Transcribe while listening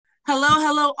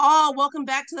Hello, all. Welcome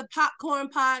back to the Popcorn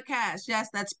Podcast. Yes,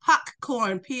 that's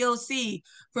Popcorn, POC,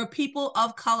 for people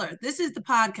of color. This is the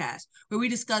podcast where we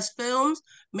discuss films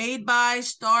made by,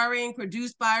 starring,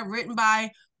 produced by, written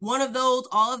by, one of those,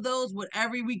 all of those,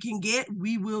 whatever we can get,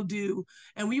 we will do.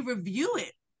 And we review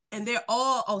it. And they're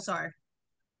all,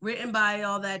 written by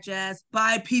all that jazz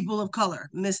by people of color.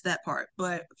 Missed that part.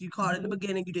 But if you caught it in the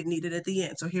beginning, you didn't need it at the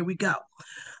end. So here we go.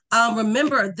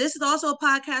 Remember, this is also a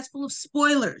podcast full of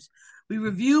spoilers. We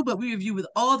review, but we review with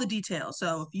all the details.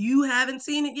 So if you haven't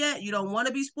seen it yet, you don't want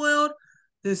to be spoiled,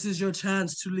 this is your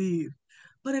chance to leave.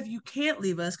 But if you can't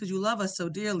leave us because you love us so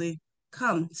dearly,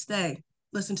 come, stay,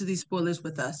 listen to these spoilers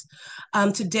with us.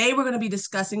 Today, we're going to be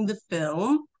discussing the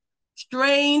film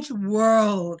Strange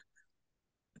World.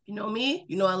 You know me,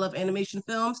 you know I love animation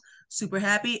films, super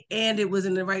happy, and it was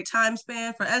in the right time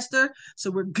span for Esther,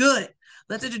 so we're good.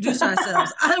 Let's introduce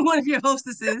ourselves. I'm one of your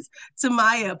hostesses,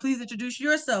 Tamaya. Please introduce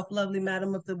yourself, lovely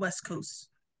madam of the West Coast.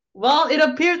 Well, it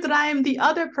appears that I am the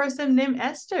other person named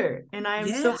Esther, and I am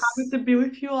so happy to be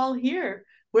with you all here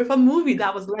with a movie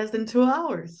that was less than 2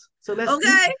 hours. So let's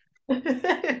okay.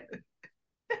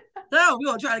 No, we're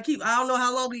gonna try to keep. I don't know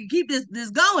how long we can keep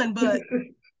this going, but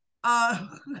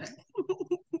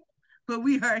but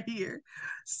we are here.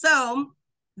 So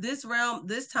this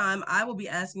time I will be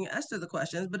asking Esther the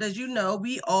questions, but as you know,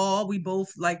 we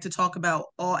both like to talk about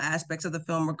all aspects of the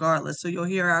film regardless. So you'll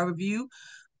hear our review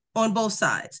on both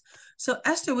sides. So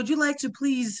Esther, would you like to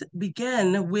please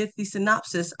begin with the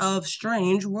synopsis of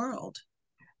Strange World?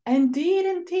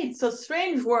 Indeed. So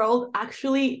Strange World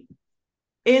actually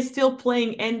is still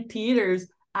playing in theaters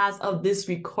as of this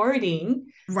recording.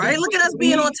 Right? Look at us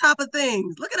being on top of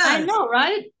things. Look at us. I know,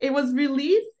 right? It was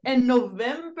released in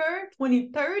November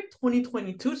 23rd,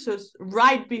 2022. So it's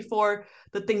right before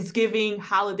the Thanksgiving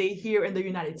holiday here in the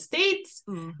United States.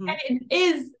 Mm-hmm. And it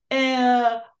is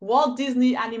a Walt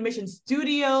Disney Animation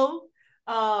Studio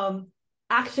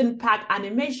action-packed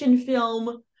animation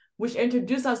film which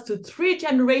introduced us to 3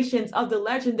 generations of the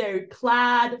legendary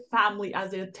Clad family as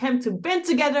they attempt to band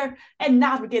together and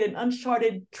navigate an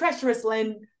uncharted, treacherous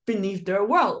land beneath their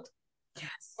world.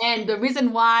 Yes. And the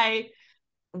reason why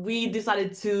we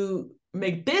decided to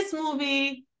make this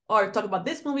movie or talk about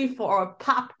this movie for our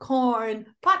Popcorn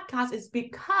podcast is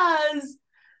because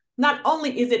not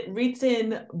only is it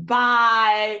written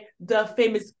by the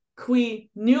famous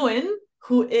Qui Nguyen,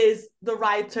 who is the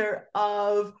writer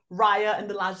of Raya and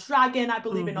the Last Dragon, I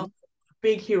believe, and also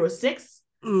Big Hero 6.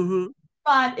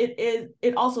 But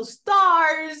it also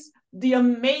stars the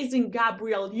amazing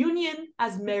Gabrielle Union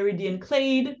as Meridian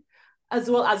Clade, as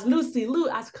well as Lucy Liu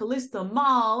as Callista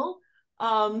Mal,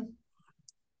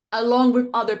 along with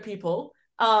other people,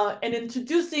 and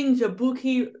introducing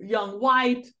Jaboukie Young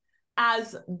White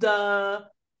as the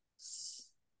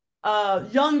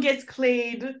youngest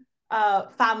Clade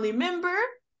family member.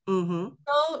 So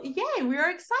yeah, we are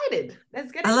excited.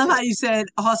 Let's get. I love how you said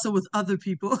also with other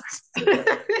people.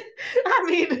 I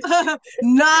mean,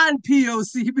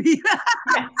 non-POCB.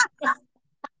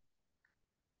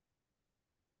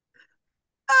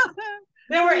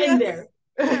 They were in there.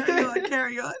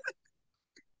 Carry on.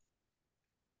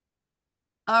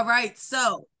 All right,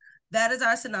 so that is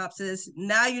our synopsis.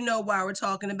 Now you know why we're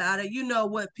talking about it. You know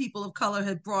what people of color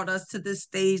have brought us to this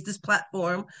stage, this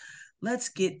platform. Let's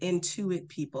get into it,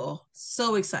 people.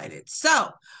 So excited. So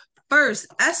first,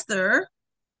 Esther,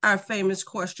 our famous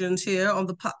questions here on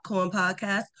the Popcorn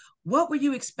Podcast. What were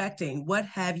you expecting? What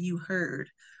have you heard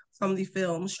from the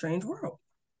film Strange World?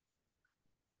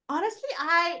 Honestly,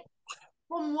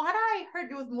 from what I heard,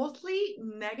 it was mostly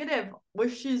negative,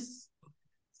 which is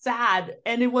sad.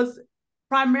 And it was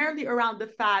primarily around the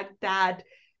fact that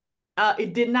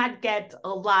it did not get a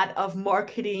lot of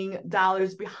marketing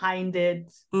dollars behind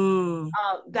it.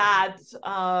 That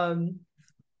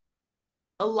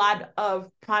a lot of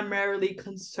primarily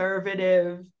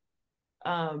conservative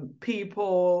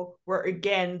people were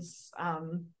against.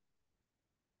 Again,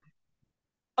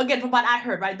 from what I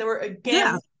heard, right, they were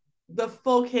against the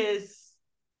focus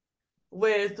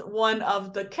with one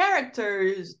of the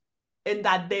characters in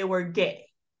that they were gay.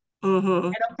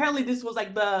 And apparently this was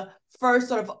like the first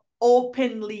sort of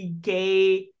openly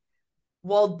gay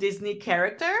Walt Disney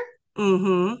character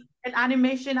in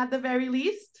animation at the very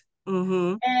least.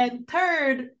 And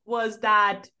third was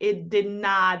that it did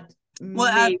not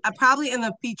I probably in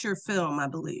a feature film, I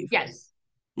believe. Yes.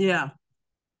 Yeah.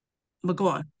 But go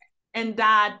on. And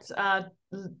that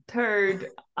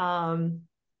third,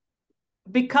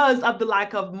 because of the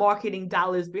lack of marketing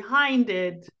dollars behind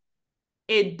it,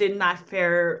 it did not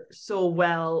fare so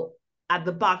well at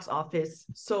the box office.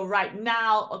 So right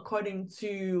now, according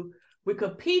to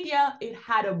Wikipedia, it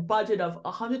had a budget of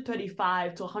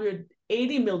 135 to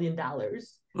 180 million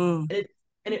dollars, Mm.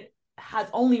 and it has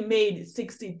only made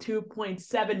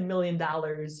 62.7 million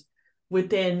dollars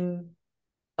within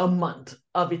a month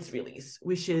of its release,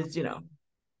 which is,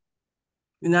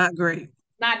 Not great.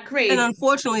 not And great.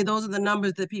 unfortunately, those are the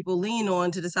numbers that people lean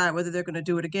on to decide whether they're going to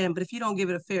do it again. But if you don't give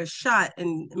it a fair shot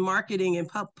and marketing and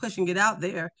pushing it out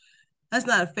there, that's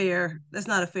not a fair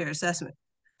assessment.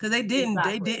 Because they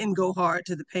Exactly. didn't go hard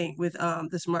to the paint with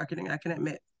this marketing, I can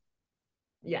admit.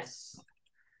 Yes.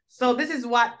 So this is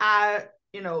what I,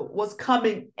 was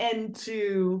coming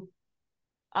into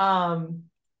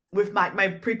with my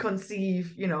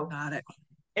preconceived, Got it.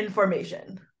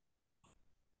 information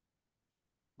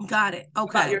Got it. about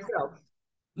Okay. yourself.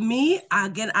 Me,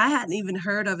 again, I hadn't even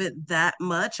heard of it that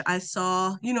much. I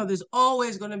saw, there's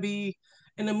always going to be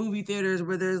in the movie theaters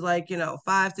where there's like,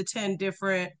 5 to 10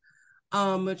 different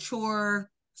mature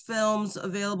films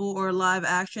available or live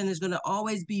action. There's going to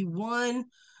always be one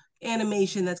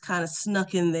animation that's kind of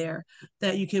snuck in there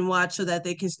that you can watch so that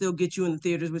they can still get you in the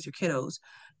theaters with your kiddos.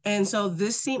 And so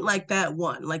this seemed like that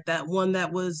one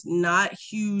that was not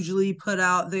hugely put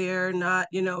out there, not,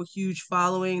 huge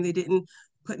following. They didn't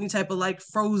put any type of like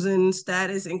Frozen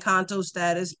status, Encanto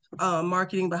status,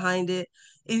 marketing behind it.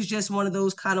 It's just one of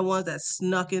those kind of ones that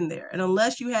snuck in there. And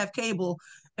unless you have cable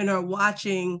and are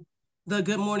watching the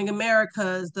Good Morning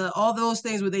Americas, all those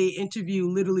things where they interview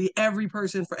literally every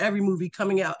person for every movie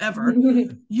coming out ever,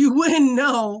 you wouldn't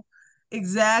know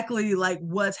exactly like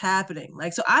what's happening.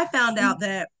 Like, so I found out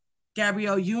that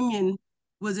Gabrielle Union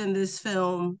was in this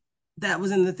film that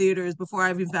was in the theaters before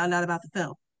I even found out about the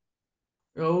film.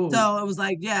 Oh, So it was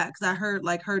like, yeah, because I heard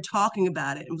like her talking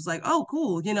about it. It was like, oh,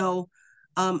 cool.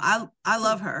 I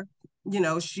love her.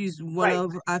 She's one right.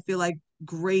 of, I feel like,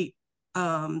 great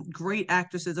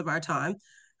actresses of our time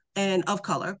and of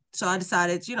color. So I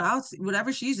decided, I'll see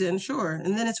whatever she's in, sure.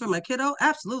 And then it's for my kiddo.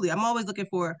 Absolutely. I'm always looking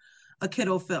for a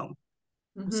kiddo film.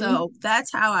 Mm-hmm. So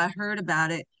that's how I heard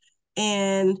about it.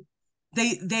 And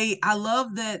I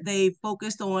love that they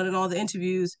focused on in all the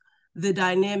interviews the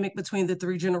dynamic between the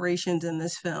three generations in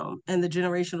this film and the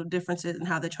generational differences and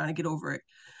how they're trying to get over it.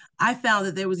 I found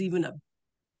that there was even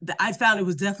I found it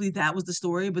was definitely that was the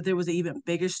story, but there was an even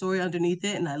bigger story underneath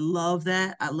it. And I love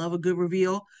that. I love a good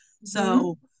reveal. Mm-hmm.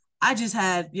 So I just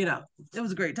had, it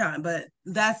was a great time, but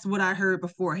that's what I heard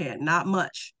beforehand. Not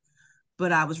much,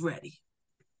 but I was ready.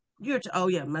 Oh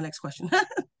yeah, my next question.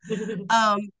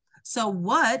 um, so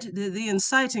what did the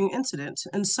inciting incident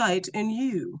incite in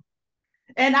you?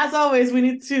 And as always, we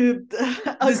need to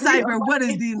agree on Decipher what what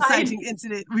is the inside. inciting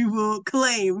incident we will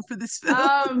claim for this film.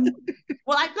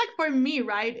 Well, I feel like for me,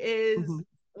 right, is Mhm.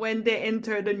 when they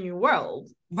enter the new world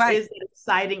Right. is an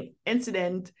exciting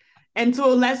incident, and to a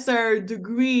lesser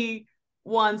degree,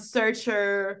 once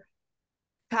Searcher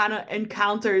kind of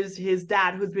encounters his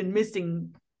dad, who's been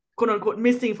missing, quote unquote,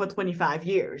 missing for 25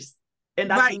 years,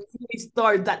 and that's Right. really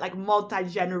started that like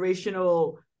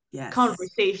multi-generational Yes.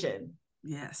 conversation.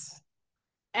 Yes.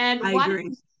 And I what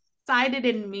agree. excited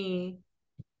in me,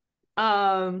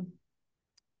 I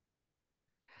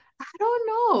don't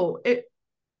know.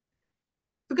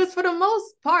 Because for the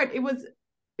most part, it was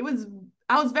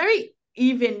I was very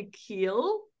even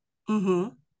keel, Mm-hmm.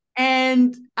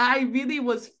 and I really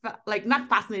was like not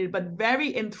fascinated, but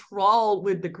very enthralled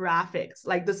with the graphics.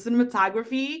 Like the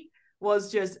cinematography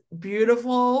was just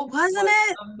beautiful, Wasn't was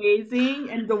it? amazing,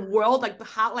 and the world, like the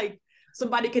how like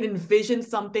somebody can envision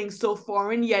something so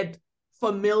foreign yet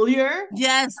familiar,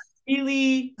 Yes.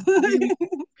 really, really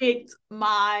picked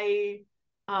my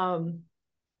um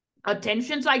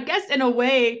attention. So I guess in a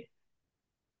way,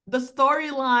 the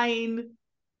storyline,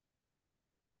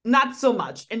 not so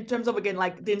much in terms of again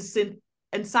like the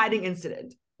inciting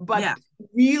incident, Yeah. but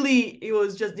really it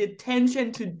was just the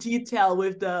attention to detail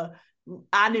with the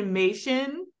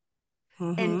animation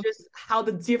and Mm-hmm. just how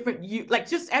the different you like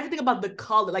just everything about the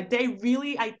color. Like they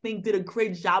really, I think, did a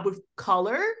great job with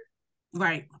color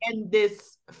Right. in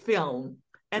this film.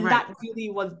 And Right. that really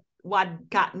was what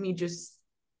got me just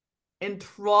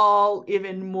enthralled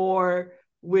even more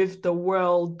with the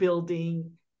world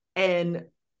building and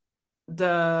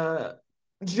the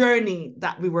journey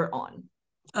that we were on.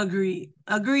 Agreed.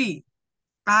 Agreed.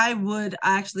 I would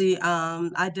actually,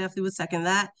 I definitely would second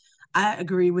that. I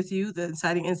agree with you. The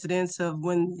inciting incidents of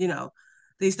when,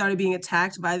 they started being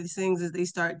attacked by these things as they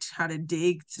start to try to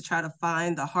dig to try to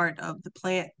find the heart of the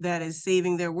plant that is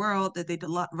saving their world that they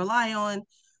rely on.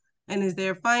 And as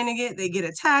they're finding it, they get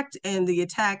attacked, and the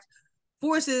attack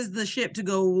forces the ship to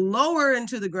go lower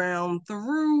into the ground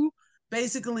through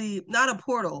basically not a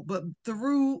portal, but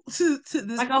through to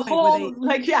this like a point where whole,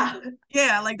 like, yeah.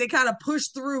 yeah, like they kind of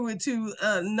pushed through into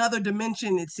another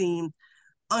dimension, it seemed,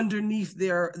 underneath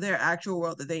their actual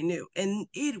world that they knew, and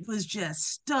it was just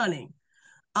stunning.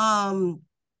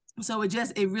 So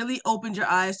it really opened your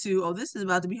eyes to, oh, this is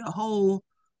about to be a whole,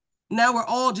 now we're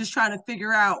all just trying to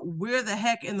figure out where the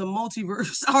heck in the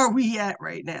multiverse are we at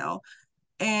right now.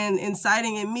 And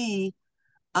inciting in me,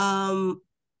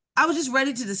 I was just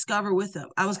ready to discover with them.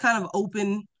 I was kind of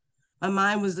open, my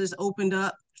mind was just opened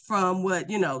up from what,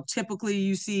 typically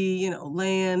you see,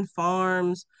 land,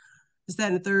 farms, this,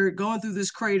 that, and the third, going through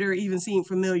this crater even seemed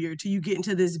familiar, till you get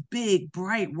into this big,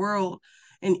 bright world,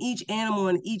 and each animal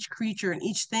and each creature and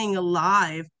each thing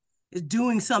alive is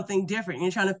doing something different.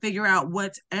 You're trying to figure out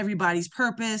what's everybody's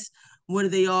purpose. What are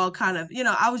they all kind of,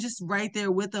 I was just right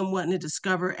there with them, wanting to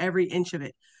discover every inch of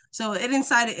it. So it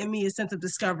incited in me a sense of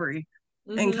discovery,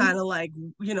 and kind of like,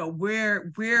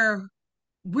 where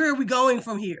are we going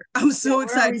from here? I'm so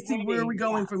excited to see where are we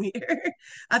going from here.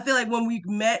 I feel like when we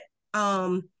met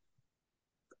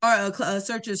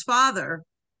Searcher's father,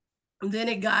 then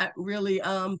it got really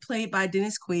played by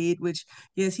Dennis Quaid, which,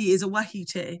 yes, he is a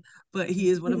Wahite, but he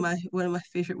is one of my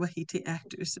favorite Wahite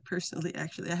actors. Personally,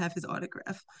 actually, I have his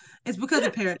autograph. It's because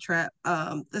of Parent Trap.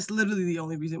 That's literally the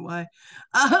only reason why.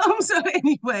 So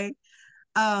anyway,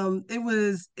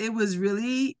 it was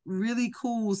really, really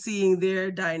cool seeing their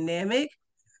dynamic,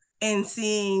 and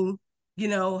seeing,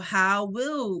 how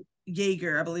Will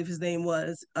Yeager, I believe his name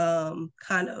was,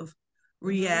 kind of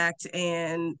react,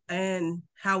 and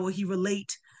how will he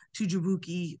relate to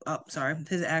Jabuki. Oh, sorry,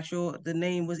 the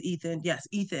name was Ethan. Yes,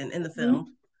 Ethan in the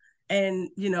film. And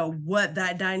what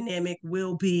that dynamic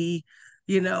will be,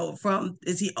 from,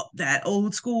 is he that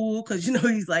old school, because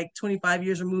he's like 25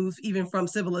 years removed even from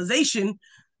civilization,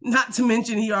 not to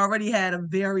mention he already had a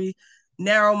very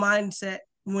narrow mindset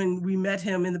when we met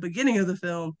him in the beginning of the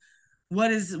film.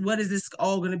 What is this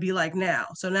all going to be like now?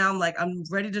 So now I'm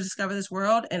ready to discover this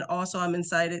world, and also I'm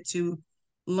excited to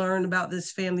learn about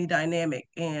this family dynamic,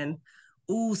 and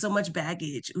ooh, so much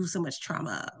baggage, ooh, so much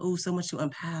trauma, ooh, so much to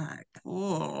unpack.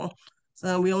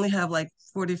 So we only have like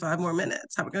 45 more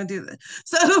minutes. How are we going to do this?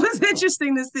 So it was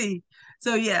interesting to see.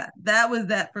 So yeah, that was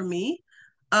that for me.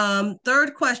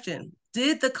 Third question,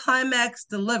 did the climax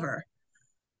deliver?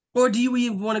 Or do you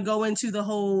even want to go into the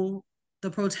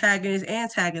protagonist,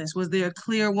 antagonist? Was there a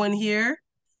clear one here?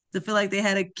 To feel like they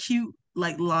had a cute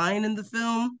like line in the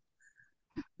film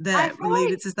that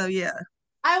related to stuff? Yeah.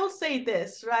 I will say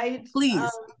this, right?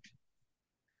 Please.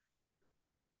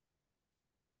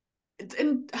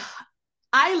 And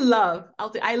I love,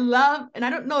 and I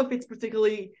don't know if it's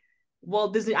particularly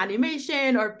Walt Disney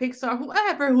Animation or Pixar,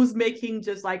 whoever who's making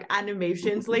just like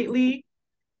animations lately,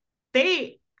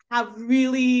 they have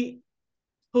really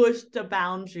pushed the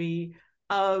boundary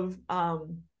of I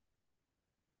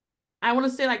want to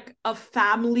say like a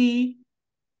family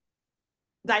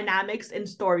dynamics in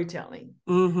storytelling.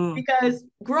 Because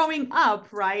growing up,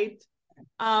 right,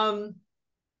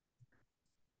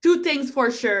 two things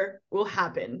for sure will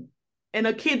happen in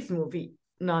a kids movie,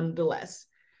 nonetheless.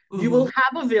 You will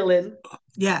have a villain,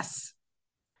 yes,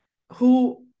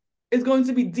 who is going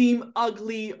to be deemed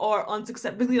ugly or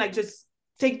unsuccessfully, like just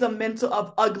take the mental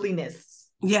of ugliness.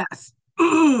 Yes.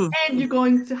 And you're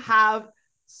going to have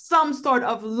some sort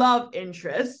of love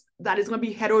interest that is going to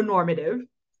be heteronormative.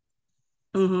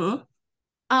 And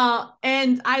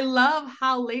I love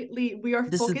how lately we are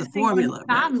focusing on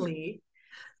family,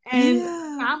 right?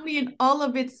 And family in all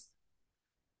of its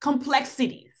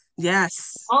complexities.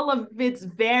 Yes. All of its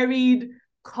varied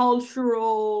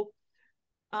cultural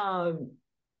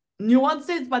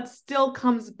nuances, but still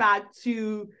comes back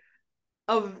to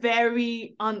a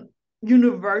very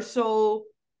universal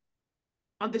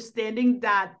understanding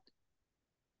that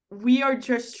we are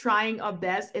just trying our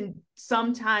best, and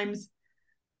sometimes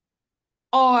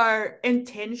our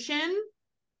intention,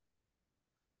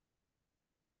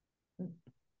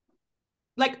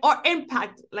 like our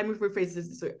impact, let me rephrase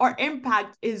this way, our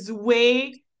impact is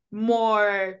way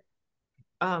more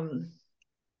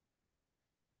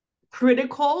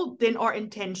critical than our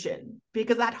intention,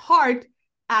 because at heart,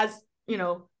 as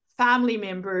family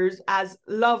members, as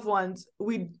loved ones,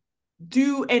 we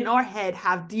do in our head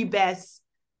have the best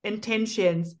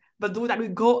intentions, but the way that we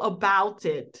go about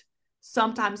it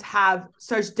sometimes have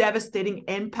such devastating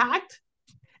impact.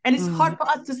 And it's hard for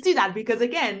us to see that, because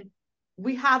again,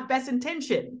 we have best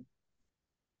intention.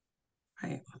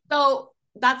 Right. So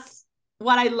that's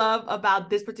what I love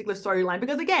about this particular storyline,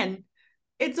 because again,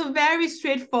 it's a very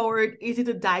straightforward, easy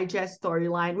to digest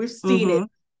storyline. We've seen it.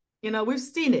 We've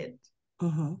seen it.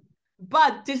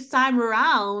 But this time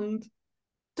around,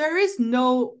 there is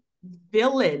no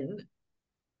villain,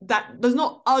 there's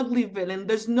no ugly villain,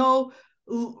 there's no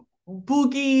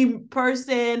boogie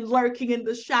person lurking in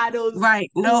the shadows, right?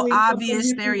 No doing some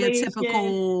obvious manipulation,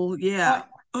 stereotypical, or yeah.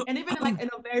 and even like in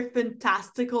a very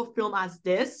fantastical film as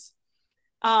this,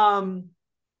 where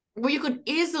you could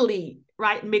easily,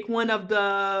 right, make one of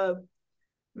the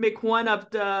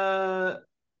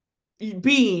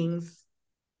beings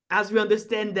as we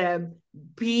understand them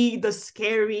be the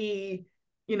scary,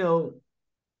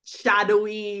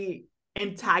 shadowy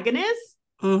antagonist.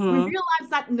 We realize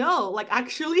that no, like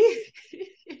actually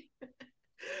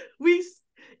we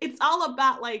it's all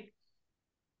about like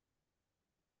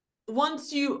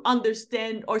once you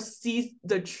understand or see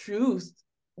the truth,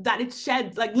 that it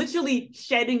sheds, like literally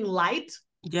shedding light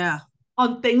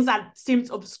on things that seems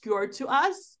obscure to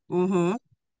us. For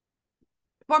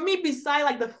me, beside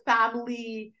like the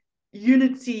family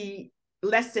unity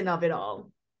lesson of it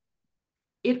all,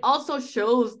 it also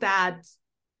shows that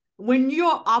when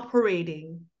you're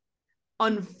operating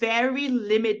on very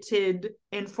limited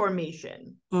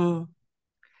information,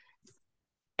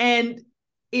 and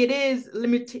it is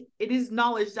limited, it is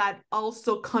knowledge that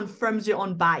also confirms your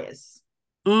own bias.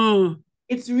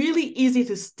 It's really easy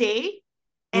to stay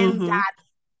in that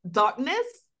darkness,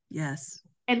 yes,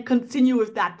 and continue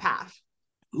with that path.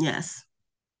 Yes.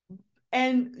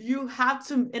 And you have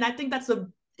to, and I think that's a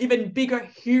even bigger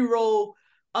hero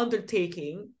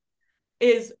undertaking,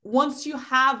 is once you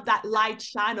have that light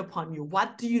shine upon you,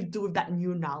 what do you do with that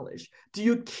new knowledge? Do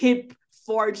you keep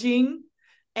forging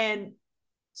and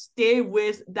stay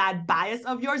with that bias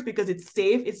of yours because it's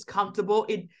safe, it's comfortable,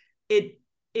 it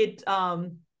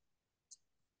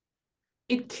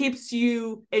keeps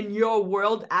you in your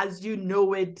world as you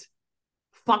know it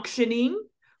functioning?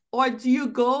 Or do you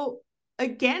go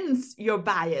against your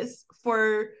bias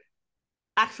for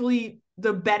actually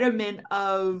the betterment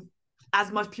of as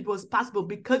much people as possible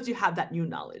because you have that new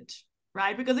knowledge,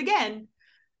 right? Because again,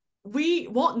 we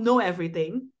won't know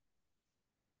everything.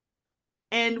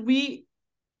 And we,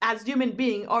 as human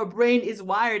beings, our brain is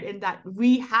wired in that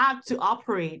we have to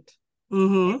operate,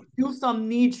 and do some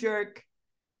knee-jerk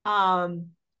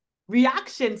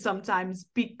reaction sometimes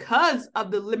because of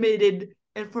the limited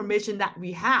information that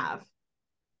we have.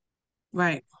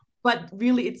 Right. But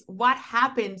really, it's what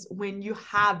happens when you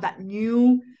have that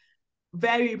new,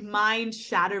 very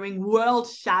mind-shattering,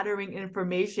 world-shattering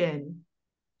information.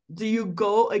 Do you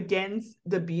go against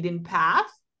the beaten path?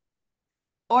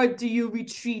 Or do you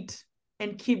retreat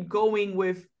and keep going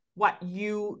with what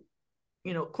you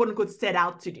quote unquote, set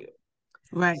out to do?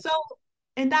 Right. So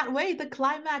in that way, the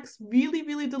climax really,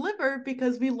 really delivered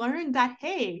because we learned that,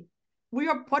 hey, we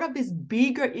are part of this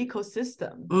bigger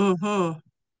ecosystem.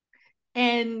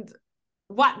 And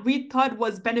what we thought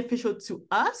was beneficial to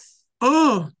us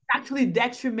actually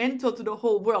detrimental to the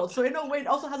whole world. So in a way, it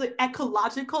also has an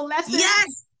ecological lesson.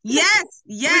 Yes.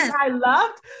 Which I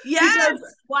loved. Yes.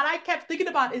 Because what I kept thinking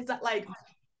about is that like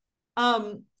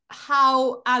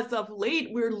how as of late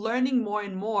we're learning more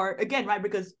and more, again, right,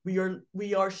 because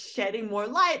we are shedding more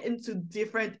light into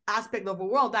different aspects of the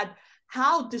world, that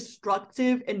how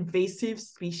destructive invasive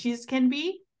species can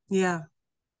be. Yeah.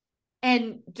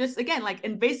 And just again, like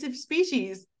invasive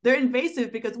species, they're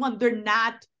invasive because one, they're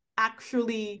not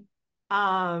actually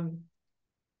I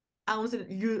want to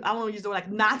use the word like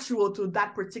natural to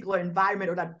that particular environment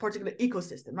or that particular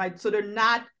ecosystem, right? So they're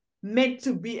not meant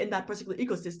to be in that particular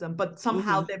ecosystem, but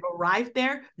somehow they've arrived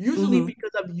there, usually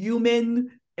because of human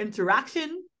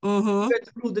interaction,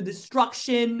 through the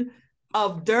destruction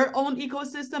of their own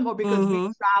ecosystem, or because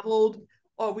we traveled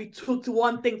or we took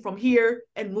one thing from here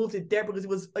and moved it there because it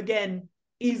was, again,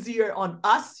 easier on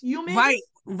us humans.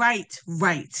 Right.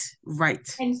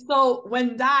 And so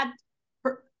when that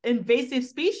invasive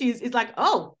species is like,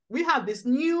 oh, we have this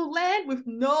new land with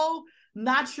no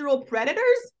natural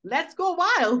predators, let's go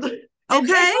wild. And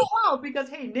okay, go wild because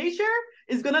hey, nature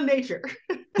is gonna nature.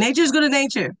 Nature's gonna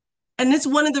nature. And it's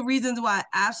one of the reasons why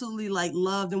I absolutely like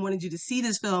loved and wanted you to see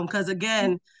this film, because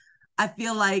again, I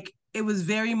feel like it was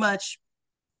very much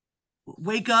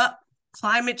wake up,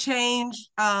 climate change.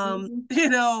 You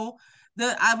know,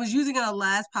 I was using in a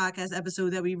last podcast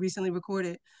episode that we recently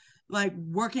recorded, like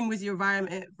working with your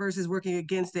environment versus working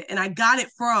against it. And I got it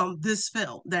from this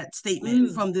film, that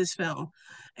statement from this film.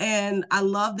 And I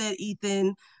love that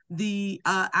Ethan, the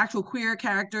actual queer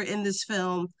character in this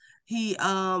film,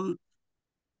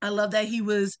 I love that he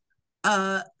was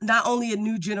not only a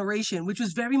new generation, which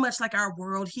was very much like our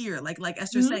world here, like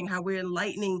Esther's Mm-hmm. saying, how we're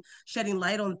enlightening, shedding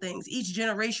light on things. Each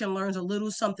generation learns a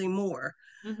little something more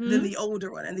than Mm-hmm. the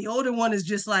older one, and the older one is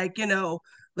just like,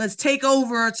 let's take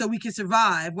over so we can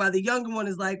survive, while the younger one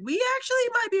is like, we actually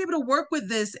might be able to work with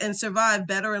this and survive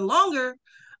better and longer.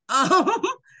 um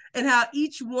and how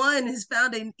each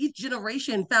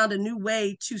generation found a new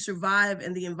way to survive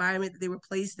in the environment that they were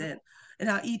placed in, and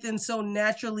how Ethan's so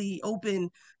naturally open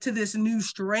to this new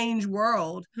strange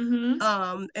world,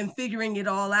 Mm-hmm. and figuring it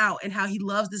all out, and how he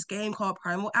loves this game called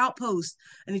Primal Outpost,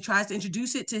 and he tries to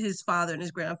introduce it to his father and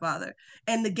his grandfather,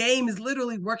 and the game is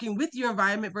literally working with your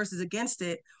environment versus against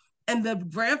it, and the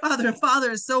grandfather and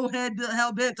father is so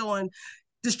hell bent on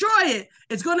destroy it,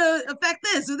 it's going to affect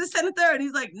this or this and the third, and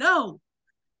he's like, no,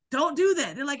 don't do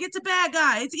that. They're like, it's a bad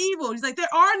guy, it's evil. He's like, there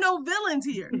are no villains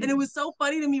here. And it was so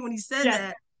funny to me when he said Yes.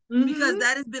 that, because Mm-hmm.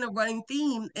 that has been a running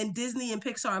theme in Disney and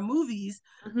Pixar movies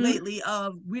Mm-hmm. lately,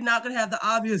 of we're not going to have the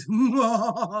obvious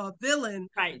villain.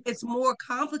 Right. It's more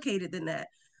complicated than that.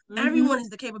 Mm-hmm. Everyone has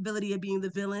the capability of being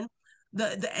the villain,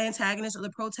 the antagonist or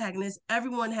the protagonist.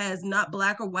 Everyone has not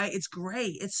black or white, it's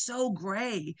gray, it's so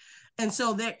gray. And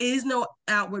so there is no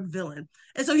outward villain,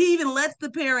 and so he even lets the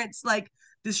parents like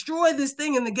destroy this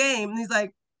thing in the game, and he's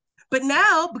like, but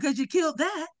now because you killed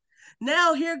that,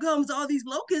 now here comes all these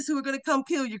locusts who are going to come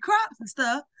kill your crops and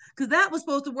stuff, because that was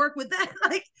supposed to work with that.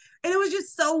 Like, and it was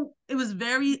just so, it was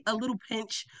very a little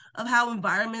pinch of how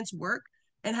environments work,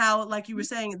 and how, like you were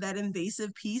saying, that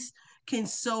invasive piece can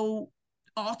so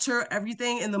alter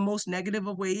everything in the most negative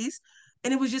of ways.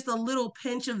 And it was just a little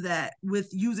pinch of that with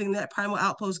using that Primal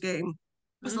Outpost game,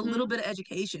 just a little Mm-hmm. bit of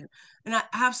education. And I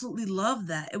absolutely love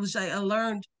that. It was like I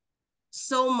learned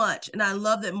so much. And I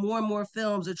love that more and more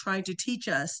films are trying to teach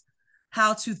us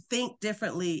how to think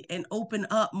differently and open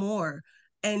up more,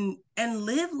 and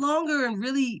live longer and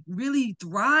really, really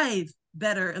thrive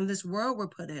better in this world we're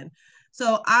put in.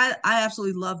 So I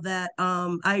absolutely love that.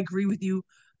 I agree with you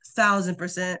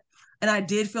 1,000%. And I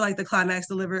did feel like the climax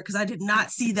delivered, because I did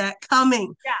not see that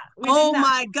coming. Yeah, we did Oh not.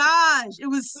 my gosh, it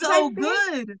was Because I so think,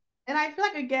 good. and I feel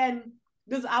like again,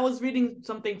 because I was reading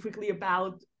something quickly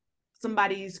about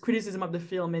somebody's criticism of the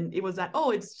film, and it was that, oh,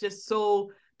 it's just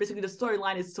so basically the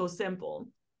storyline is so simple.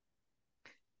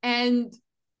 And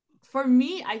for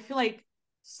me, I feel like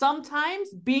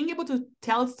sometimes being able to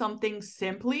tell something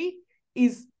simply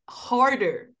is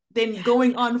harder than Yes,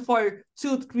 going on for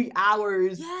 2 3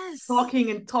 hours yes,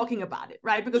 talking and talking about it,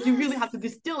 right? Because you really have yes. to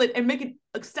distill it and make it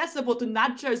accessible to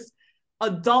not just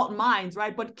adult minds,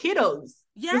 right? But kiddos.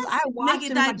 Because I Yes, make watched it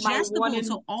it in like my one digestible to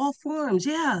and all forms.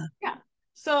 Yeah. yeah.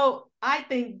 So I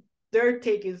think their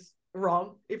take is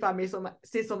wrong, if I may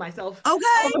say so myself.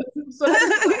 Okay. So let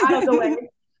me get out of the way.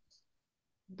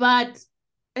 But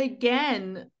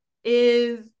again,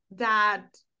 is that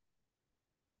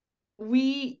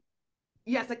we,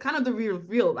 yes, like kind of the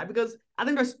reveal, right? Because I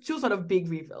think there's two sort of big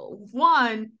reveal.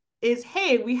 One is,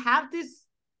 hey, we have this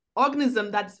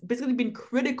organism that's basically been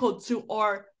critical to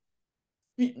our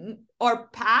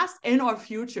past and our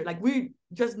future. Like we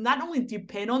just not only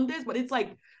depend on this, but it's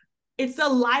like it's the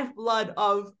lifeblood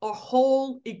of our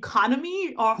whole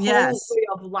economy, our whole Yes. way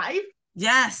of life,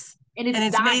 Yes. and it's And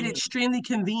it's made dying. extremely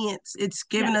convenient. It's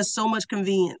given Yes, us so much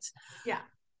convenience. yeah,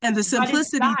 And the but it's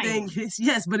simplicity dying. thing is,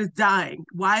 yes, but it's dying.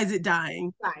 Why is it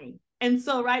dying? Dying. And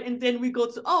so, right, and then we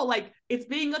go to, oh, like it's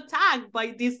being attacked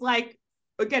by this like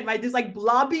again, right, this like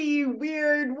blobby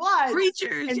weird what.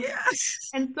 Creatures, And yes.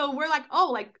 and so we're like,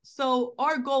 oh, like so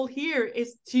our goal here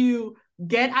is to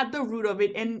get at the root of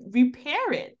it and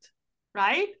repair it,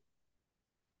 right?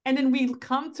 And then we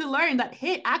come to learn that,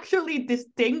 hey, actually, this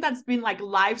thing that's been like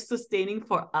life sustaining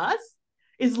for us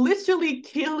is literally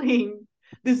killing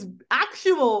this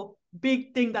actual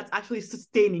big thing that's actually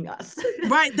sustaining us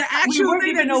Right. The that we actual weren't thing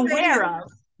even that's sustaining us. aware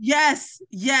of. Yes,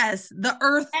 yes. The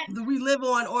earth And that we live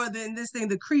on, or in this thing,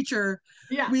 the creature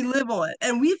yeah, we live on.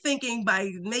 And we thinking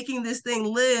by making this thing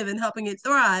live and helping it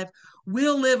thrive,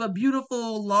 we'll live a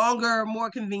beautiful, longer, more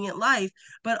convenient life.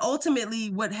 But ultimately,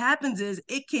 what happens is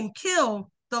it can kill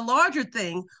the larger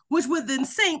thing, which would then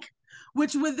sink,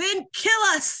 which would then kill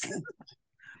us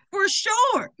for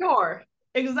sure. sure,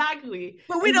 exactly.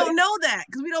 But we And so, don't know that,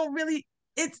 because we don't really,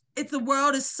 it's the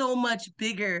world is so much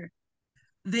bigger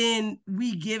than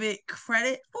we give it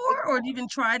credit for, or even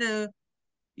try to,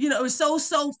 it's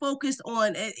so focused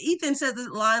on. And Ethan says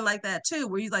a line like that too,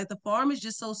 where he's like, the farm is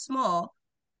just so small,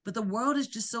 but the world is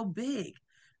just so big,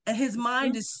 and his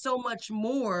mind is so much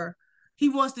more. He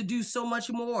wants to do so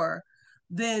much more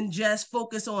than just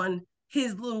focus on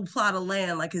his little plot of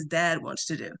land like his dad wants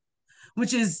to do.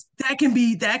 which is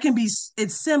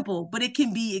it's simple, but it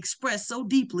can be expressed so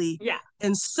deeply Yeah.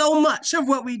 in so much of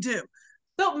what we do.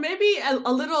 So maybe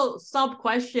a little sub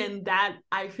question that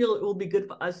I feel it will be good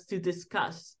for us to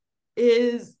discuss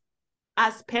is,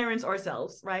 as parents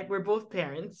ourselves, right? We're both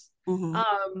parents.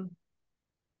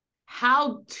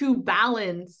 How to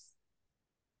balance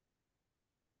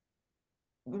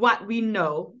what we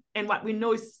know and what we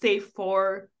know is safe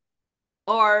for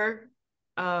our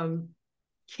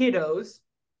kiddos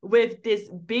with this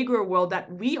bigger world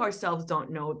that we ourselves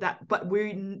don't know, that but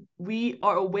we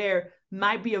are aware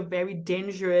might be a very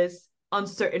dangerous,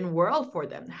 uncertain world for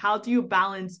them. How do you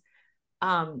balance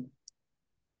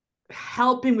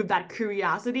helping with that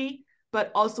curiosity,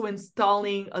 but also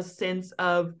installing a sense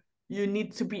of you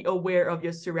need to be aware of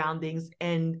your surroundings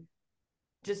and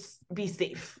just be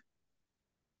safe?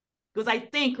 Because I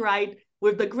think, right,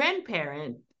 with the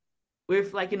grandparent,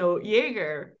 with like,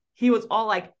 Jaeger, he was all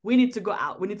like, we need to go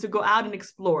out. We need to go out and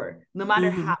explore, no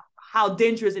matter how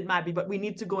dangerous it might be, but we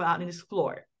need to go out and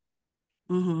explore.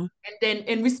 And then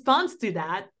in response to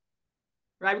that,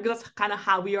 right, because that's kind of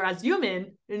how we are as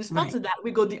human, in response to that,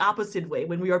 we go the opposite way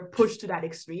when we are pushed to that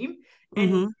extreme.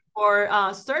 And for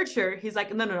Searcher, he's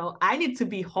like, no, I need to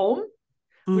be home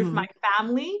with my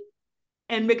family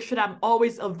and make sure that I'm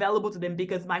always available to them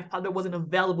because my father wasn't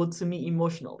available to me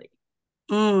emotionally.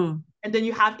 And then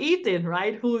you have Ethan,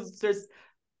 right, who's just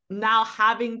now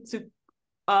having to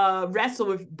wrestle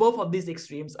with both of these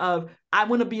extremes of I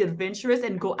want to be adventurous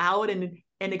and go out and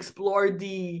explore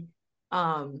the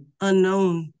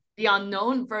unknown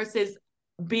versus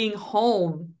being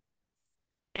home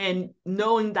and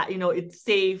knowing that it's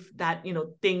safe, that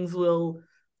things will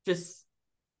just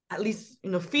at least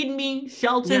feed me,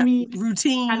 shelter me,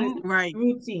 routine, right?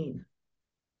 Routine.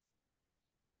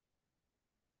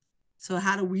 So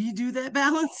how do we do that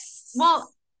balance? Well,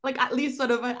 like at least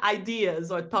sort of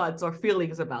ideas or thoughts or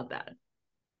feelings about that.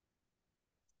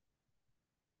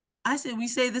 We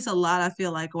say this a lot, I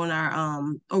feel like, on our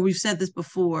or we've said this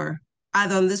before,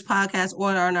 either on this podcast or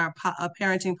on our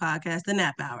parenting podcast, the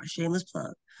Nap Hour, shameless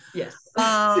plug. Yes.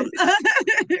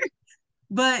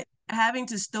 But having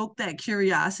to stoke that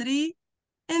curiosity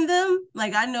in them,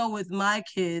 like I know with my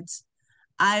kids,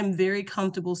 I'm very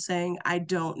comfortable saying I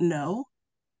don't know.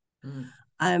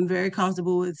 I'm very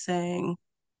comfortable with saying,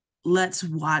 let's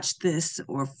watch this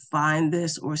or find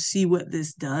this or see what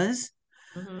this does.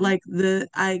 Like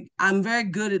I'm very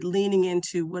good at leaning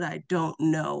into what I don't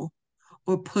know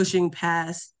or pushing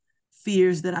past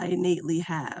fears that I innately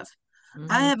have.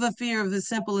 I have a fear of the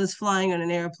simple as flying on an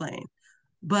airplane,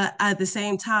 but at the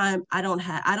same time, I don't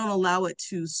allow it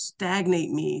to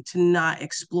stagnate me to not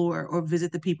explore or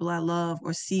visit the people I love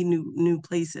or see new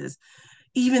places,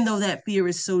 even though that fear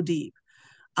is so deep.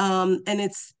 And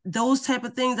it's those type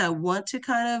of things I want to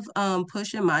kind of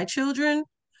push in my children,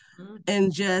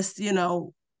 and just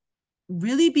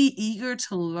really be eager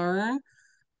to learn,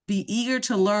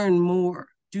 more.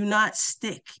 Do not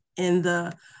stick in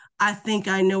the I think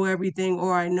I know everything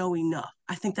or I know enough.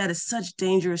 I think that is such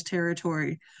dangerous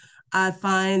territory. I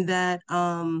find that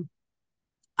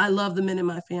I love the men in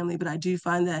my family, but I do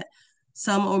find that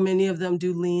some or many of them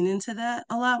do lean into that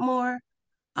a lot more.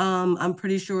 I'm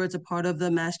pretty sure it's a part of the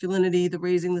masculinity, the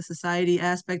raising the society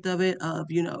aspect of it, of,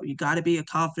 you got to be a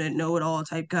confident, know-it-all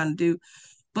type kind of dude.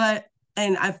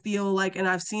 And I feel like, and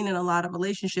I've seen in a lot of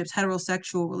relationships,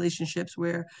 heterosexual relationships,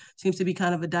 where it seems to be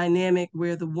kind of a dynamic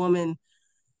where the woman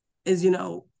is,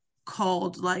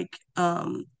 called like,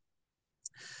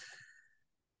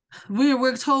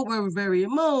 we're told we're very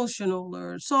emotional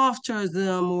or soft towards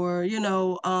them, or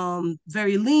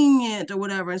very lenient or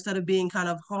whatever, instead of being kind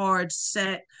of hard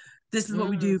set. This is what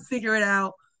we do, figure it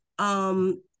out.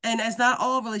 And it's not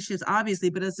all relationships, obviously,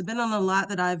 but it's been on a lot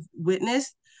that I've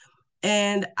witnessed.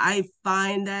 And I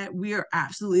find that we are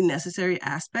absolutely necessary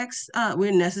aspects.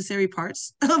 We're necessary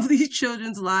parts of these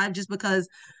children's lives, just because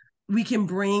we can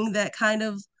bring that kind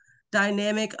of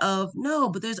dynamic of, no,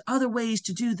 but there's other ways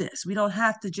to do this. We don't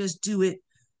have to just do it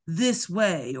this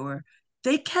way, or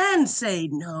they can say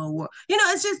no, or,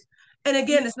 it's just, and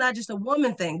again, it's not just a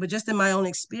woman thing, but just in my own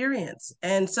experience.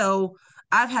 And so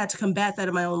I've had to combat that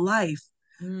in my own life,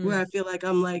 where I feel like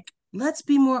I'm like, let's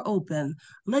be more open.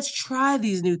 Let's try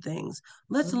these new things.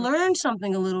 Let's learn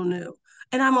something a little new.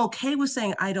 And I'm okay with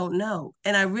saying I don't know.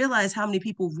 And I realize how many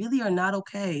people really are not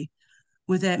okay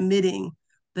with admitting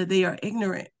that they are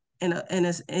ignorant in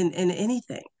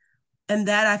anything. And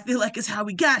that, I feel like, is how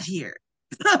we got here.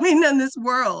 I mean, in this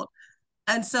world.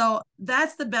 And so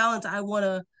that's the balance I want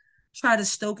to try to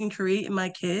stoke and create in my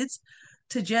kids,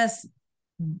 to just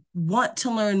want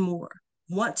to learn more,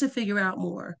 want to figure out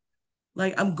more,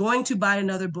 Like, I'm going to buy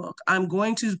another book. I'm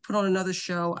going to put on another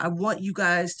show. I want you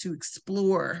guys to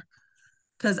explore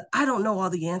because I don't know all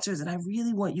the answers and I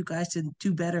really want you guys to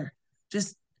do better.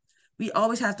 Just, we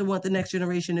always have to want the next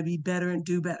generation to be better and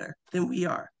do better than we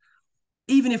are.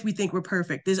 Even if we think we're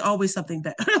perfect, there's always something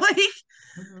better. Like,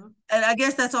 Mm-hmm. and I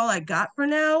guess that's all I got for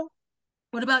now.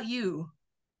 What about you?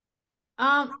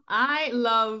 I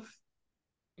love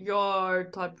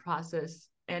your thought process,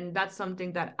 and that's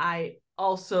something that I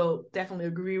also definitely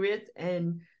agree with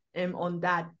and am on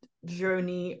that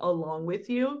journey along with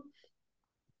you.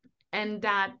 And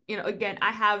that, again,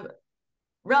 I have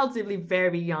relatively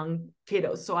very young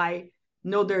kiddos, so I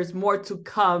know there's more to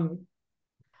come.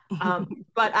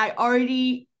 But I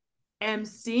already am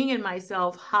seeing in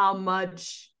myself how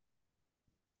much,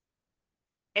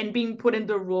 and being put in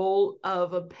the role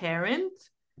of a parent,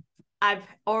 I've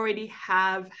already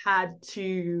have had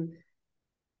to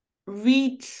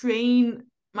retrain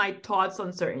my thoughts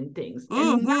on certain things.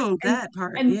 That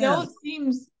part, And yeah. those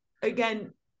seems,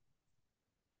 again,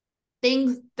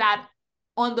 things that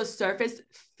on the surface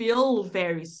feel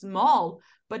very small,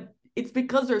 but it's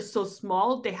because they're so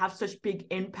small, they have such big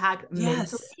impact Yes.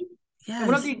 mentally. And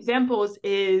one of Yes. the examples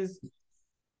is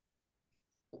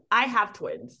I have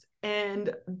twins,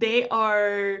 and they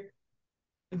are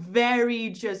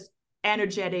very just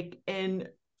energetic and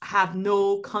have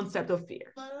no concept of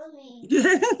fear.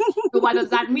 So what does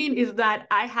that mean is that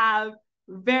I have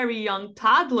very young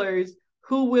toddlers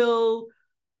who will,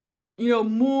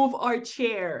 move our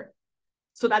chair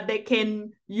so that they can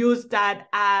use that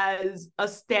as a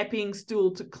stepping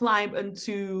stool to climb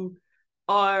into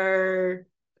our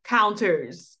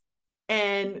counters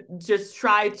and just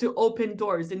try to open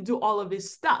doors and do all of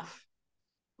this stuff.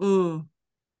 Mm.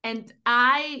 And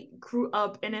I grew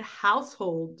up in a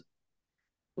household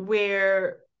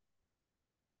where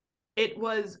it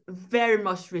was very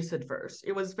much risk adverse.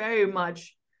 It was very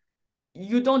much,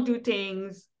 you don't do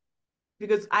things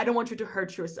because I don't want you to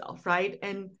hurt yourself, right?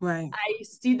 And Right. I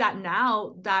see that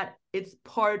now that it's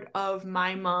part of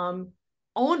my mom's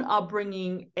own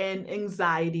upbringing and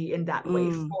anxiety in that way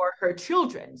for her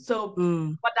children. So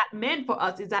what that meant for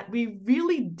us is that we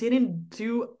really didn't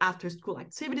do after school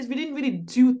activities. We didn't really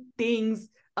do things,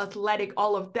 athletic,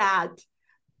 all of that,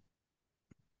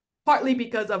 partly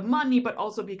because of money, but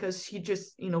also because she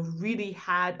just, really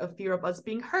had a fear of us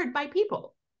being hurt by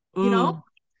people,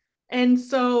 And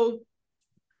so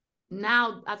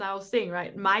now, as I was saying,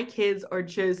 right, my kids are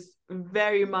just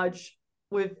very much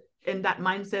in that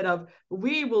mindset of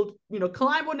we will,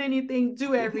 climb on anything,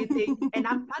 do everything. And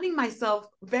I'm finding myself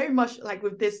very much like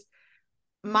with this,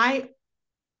 my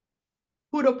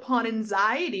put upon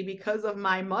anxiety because of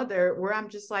my mother, where I'm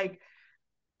just like,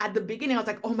 at the beginning, I was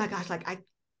like, oh my gosh, like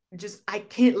I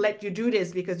can't let you do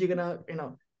this because you're gonna,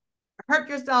 hurt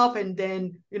yourself. And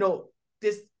then,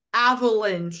 this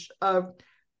avalanche of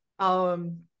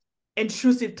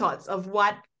intrusive thoughts of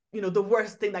what, the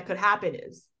worst thing that could happen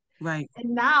is. Right.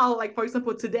 And now, like, for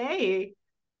example, today,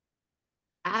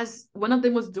 as one of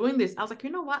them was doing this, I was like,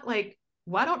 you know what? Like,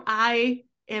 why don't I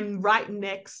am right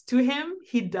next to him?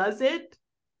 He does it.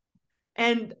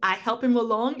 And I help him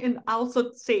along and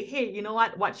also say, hey, you know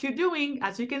what you're doing,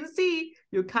 as you can see,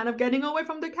 you're kind of getting away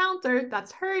from the counter.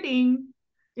 That's hurting.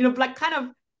 Like kind of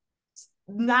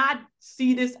not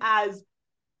see this as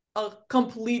a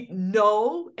complete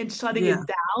no and shutting it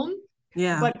down.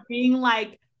 Yeah. But being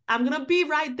like, I'm going to be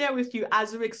right there with you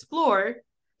as you explore,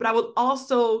 but I will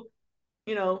also,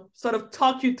 sort of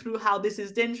talk you through how this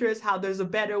is dangerous, how there's a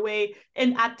better way.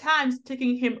 And at times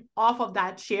taking him off of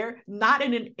that chair, not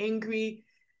in an angry,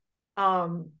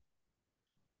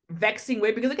 vexing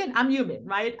way, because again, I'm human,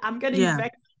 right? I'm getting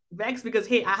vexed because,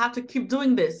 hey, I have to keep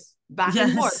doing this back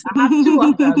and forth. I have two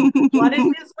of them. One is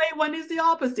this way, one is the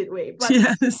opposite way. But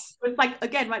it's like,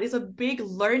 again, right, it's a big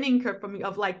learning curve for me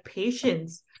of like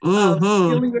patience, of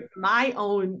dealing with my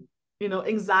own,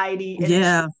 anxiety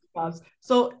and stuff.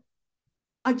 So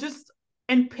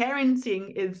and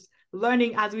parenting is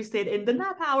learning, as we said in the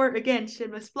nap hour, again,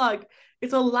 shameless plug,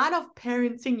 it's a lot of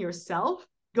parenting yourself,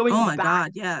 going oh my back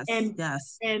God, yes, and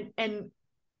yes,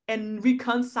 and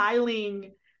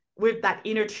reconciling with that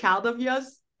inner child of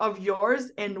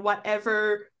yours and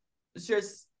whatever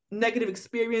just negative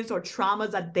experience or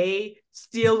traumas that they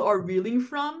still are reeling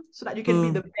from, so that you can be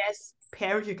the best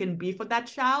parent you can be for that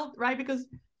child, right? Because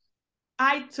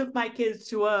I took my kids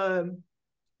to a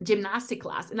gymnastic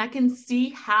class and I can see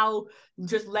how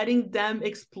just letting them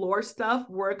explore stuff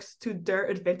works to their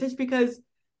advantage, because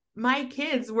my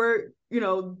kids were,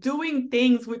 doing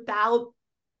things without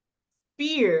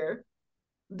fear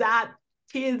that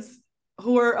kids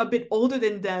who are a bit older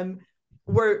than them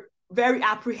were very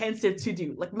apprehensive to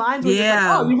do. Like mine was just like,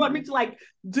 Yeah. oh, you want me to like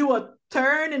do a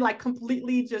turn and like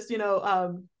completely just,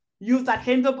 use that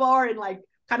handlebar and like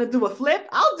kind of do a flip?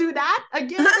 I'll do that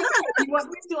again and again. You want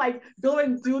me to like go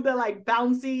and do the like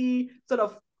bouncy sort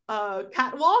of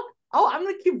catwalk? Oh, I'm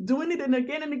gonna keep doing it and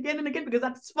again and again and again because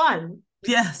that's fun.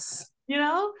 Yes.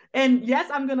 And yes,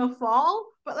 I'm gonna fall,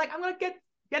 but like I'm gonna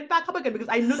get back up again because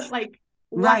I know that like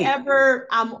Right. whatever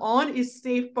I'm on is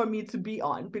safe for me to be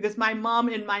on because my mom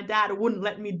and my dad wouldn't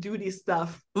let me do this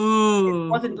stuff. It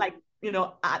wasn't like,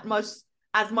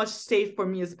 as much safe for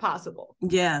me as possible.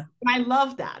 Yeah. And I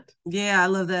love that. Yeah, I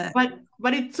love that.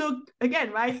 But it took,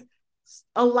 again, right,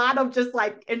 a lot of just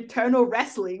like internal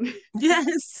wrestling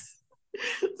Yes.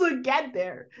 to get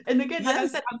there. And again, like I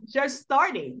Yes. said, I'm just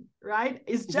starting, right?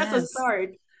 It's just a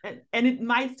start. And it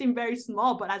might seem very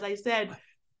small, but as I said,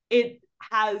 it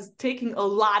has taken a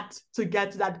lot to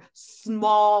get to that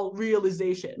small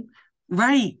realization.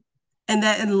 Right.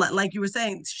 And like you were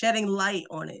saying, shedding light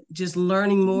on it, just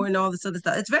learning more and all this other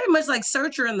stuff. It's very much like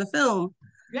Searcher in the film.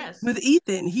 Yes. With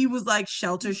Ethan. He was like,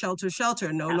 shelter, shelter,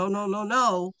 shelter. No, no, no, no,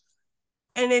 no.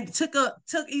 And it took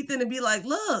Ethan to be like,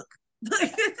 look, this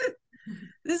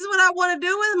is what I want to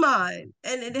do with mine.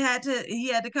 And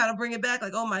he had to kind of bring it back,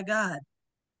 like, oh my God,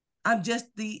 I'm just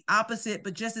the opposite,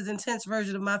 but just as intense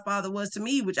version of my father was to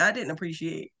me, which I didn't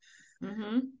appreciate.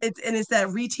 Mm-hmm. It's that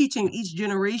reteaching each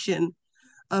generation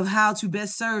of how to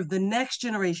best serve the next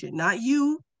generation, not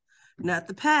you, not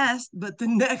the past, but the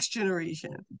next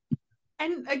generation.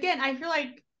 And again, I feel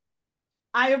like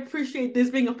I appreciate this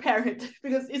being a parent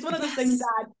because it's one of the things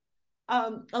that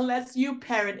unless you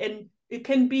parent, and it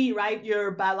can be, right,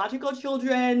 your biological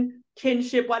children,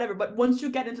 kinship, whatever, but once you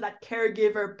get into that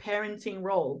caregiver parenting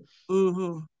role,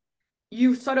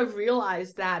 you sort of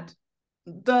realize that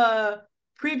the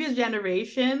previous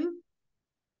generation,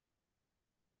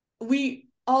 we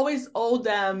always owe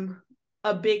them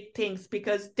a big things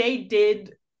because they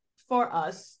did for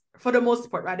us for the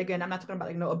most part, right? Again, I'm not talking about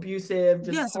like abusive,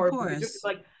 just horrible. Just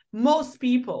like most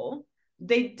people,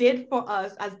 they did for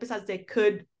us as best as they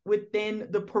could within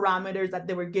the parameters that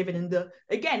they were given and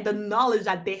the knowledge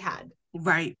that they had.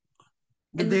 Right.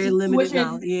 The very limited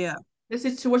knowledge. Yeah. The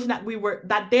situation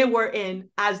that they were in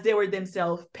as they were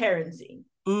themselves parenting.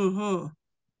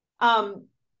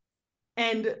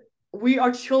 And we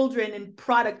are children and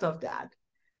product of that.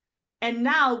 And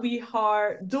now we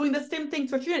are doing the same thing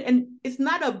for children. And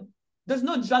there's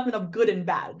no judgment of good and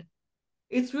bad.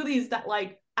 It's really is that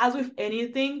like, as with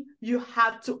anything, you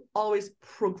have to always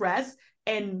progress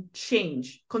and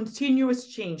change. Continuous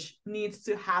change needs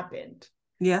to happen.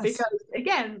 Yes. Because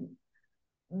again,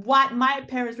 what my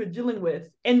parents were dealing with,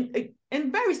 in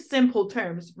very simple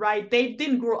terms, right? They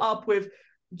didn't grow up with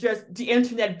just the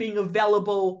internet being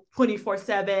available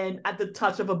 24/7 at the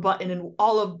touch of a button and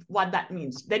all of what that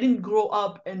means. They didn't grow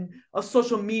up in a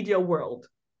social media world.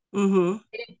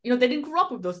 They didn't grow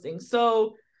up with those things.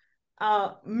 So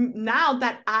now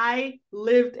that I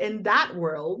lived in that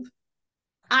world,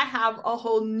 I have a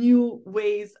whole new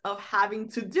ways of having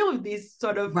to deal with these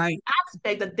sort of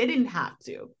aspects that they didn't have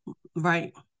to.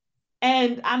 Right.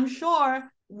 And I'm sure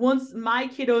once my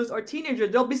kiddos are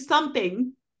teenagers, there'll be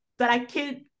something that I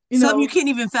can't, some you can't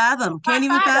even fathom. Can't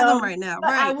even fathom right now.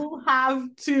 Right. I will have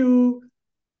to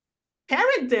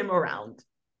parent them around.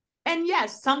 And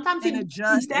yes, sometimes and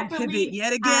adjust and pivot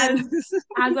yet again.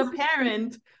 As a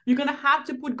parent, you're gonna have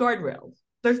to put guardrails.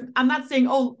 I'm not saying,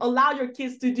 oh, allow your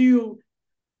kids to do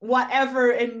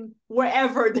whatever and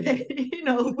wherever they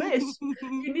wish.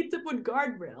 You need to put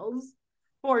guardrails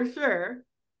for sure.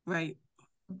 Right.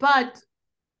 But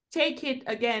take it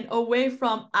again away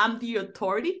from I'm the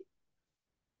authority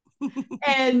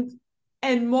and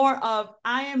more of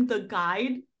I am the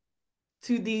guide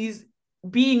to these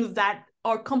beings that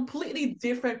are completely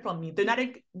different from me. They're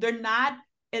not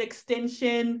an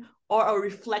extension or a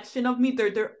reflection of me. They're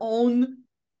their own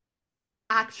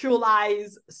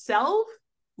actualized self.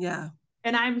 Yeah.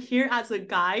 And I'm here as a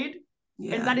guide.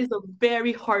 Yeah. And that is a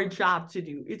very hard job to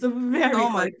do. It's a very oh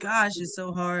my gosh, it's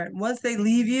so hard. Once they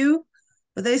leave you,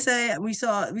 but they say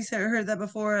heard that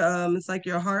before. It's like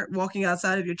your heart walking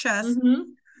outside of your chest.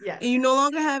 Yes. And you no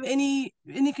longer have any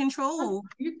control.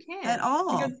 You can't at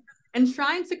all. And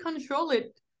trying to control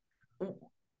it,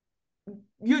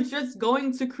 you're just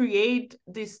going to create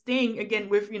this thing again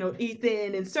with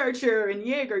Ethan and Searcher and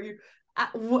Jaeger. You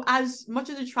as much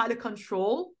as you try to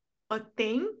control a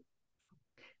thing,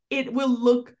 it will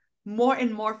look more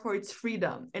and more for its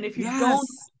freedom. And if you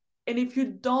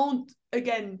don't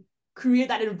again create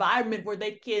that environment where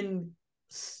they can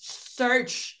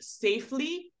search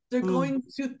safely, they're going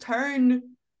to turn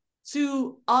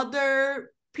to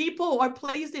other people or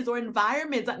places or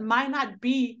environments that might not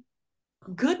be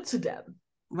good to them.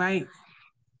 Right.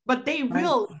 But they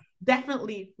will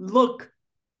definitely look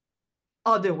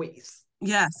other ways.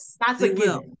 Yes. That's a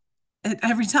given.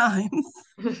 Every time.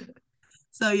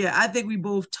 So yeah, I think we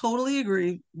both totally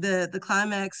agree that the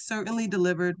climax certainly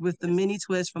delivered with the mini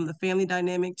twist from the family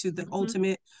dynamic to the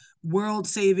ultimate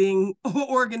world-saving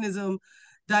organism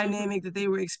dynamic that they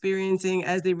were experiencing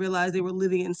as they realized they were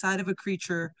living inside of a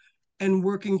creature and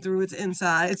working through its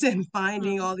insides and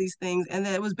finding all these things. And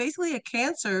that it was basically a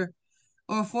cancer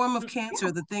or a form of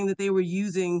cancer. The thing that they were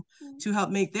using to help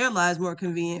make their lives more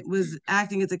convenient was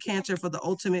acting as a cancer for the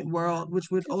ultimate world, which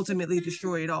would ultimately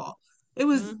destroy it all. It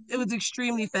was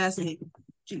extremely fascinating.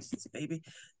 Jesus, baby.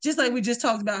 Just like we just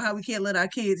talked about how we can't let our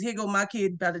kids, here go my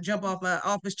kid about to jump off my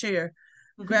office chair,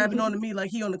 grabbing onto me like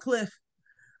he on the cliff.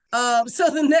 So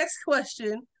the next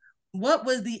question, what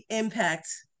was the impact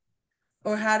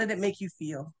or how did it make you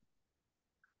feel?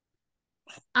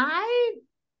 I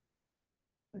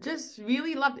just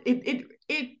really loved it.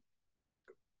 It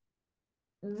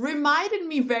reminded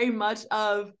me very much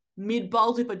of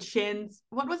Meatballs with a Chance.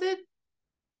 What was it?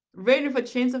 Rain with a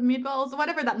Chance of Meatballs,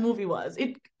 whatever that movie was. I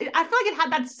feel like it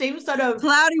had that same sort of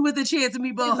Cloudy with a Chance of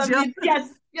Meatballs. Yes,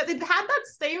 it had that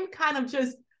same kind of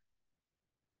just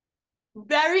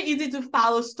very easy to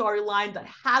follow storyline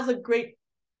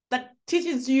that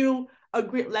teaches you a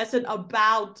great lesson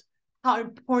about how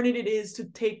important it is to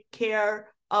take care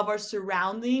of our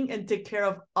surrounding and take care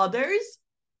of others,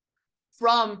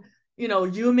 from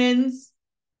humans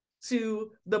to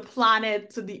the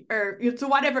planet to the earth, to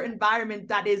whatever environment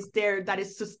that is there that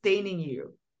is sustaining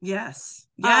you. Yes.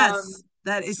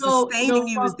 That is sustaining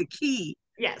you is the key.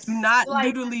 Yes. Do not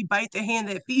literally bite the hand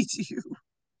that feeds you.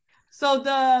 So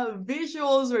the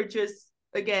visuals were just,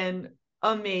 again,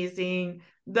 amazing.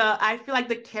 I feel like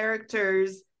the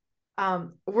characters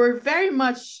were very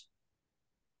much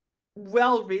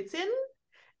well written,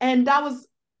 and that was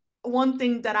one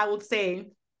thing that I would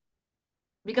say,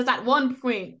 because at one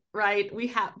point, right,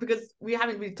 because we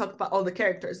haven't really talked about all the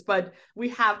characters, but we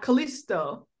have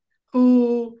Callisto,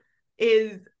 who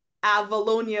is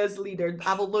Avalonia's leader.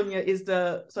 Avalonia is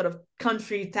the sort of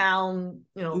country town,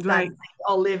 that they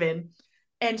all live in.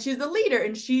 And she's the leader,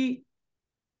 and she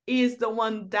is the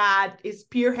one that is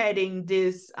spearheading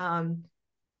this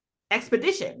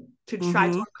expedition to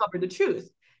try to uncover the truth.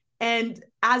 And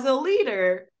as a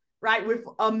leader, right, with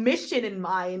a mission in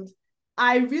mind,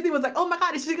 I really was like, oh my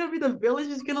God, is she gonna be the villain?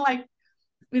 She's gonna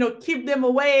keep them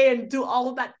away and do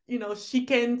all that, she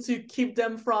can to keep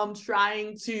them from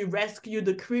trying to rescue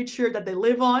the creature that they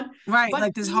live on. Right, but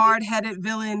like this hard-headed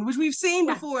villain, which we've seen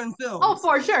before in films. Oh,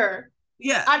 for sure.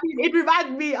 Yeah. I mean, it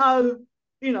reminded me of,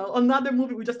 another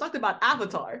movie we just talked about,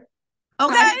 Avatar.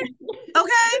 Okay. Right?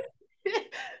 Okay.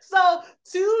 So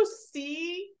to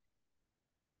see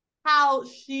how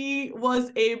she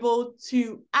was able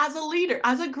to, as a leader,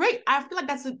 I feel like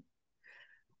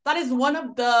that is one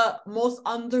of the most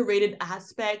underrated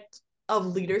aspects of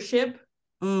leadership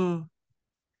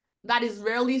that is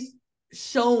rarely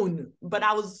shown, but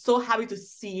I was so happy to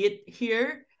see it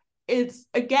here. It's,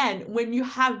 again, when you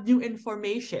have new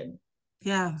information,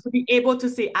 to be able to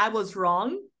say, I was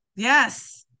wrong.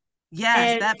 Yes,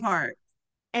 that part.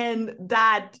 And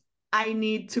that I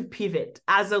need to pivot.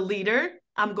 As a leader,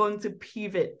 I'm going to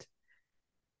pivot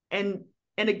and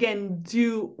again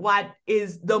do what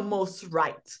is the most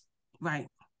right. Right.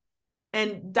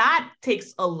 And that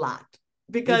takes a lot,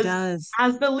 because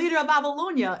as the leader of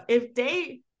Avalonia, if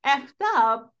they effed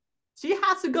up, she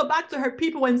has to go back to her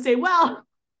people and say, well,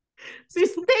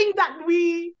 this thing that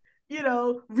we,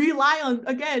 rely on,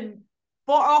 again,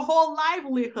 for our whole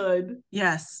livelihood,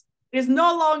 is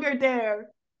no longer there.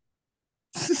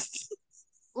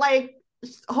 Like,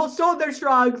 shoulder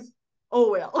shrugs.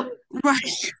 Oh well.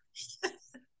 Right.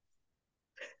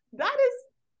 That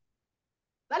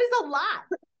is a lot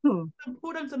to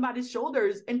put on somebody's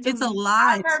shoulders, and it's a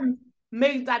lot.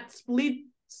 Make that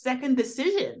split-second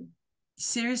decision.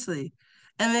 Seriously.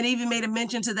 And then even made a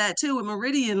mention to that too with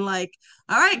Meridian, like,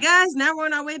 all right, guys, now we're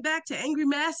on our way back to angry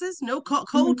masses, no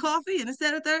cold coffee, and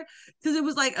instead of there, because it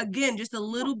was like, again, just a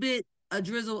little bit, a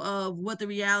drizzle of what the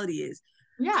reality is.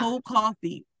 Cold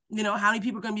coffee, how many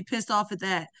people are going to be pissed off at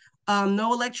that?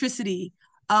 No electricity,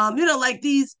 like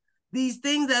these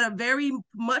things that are very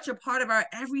much a part of our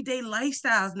everyday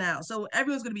lifestyles now. So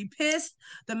everyone's going to be pissed.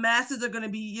 The masses are going to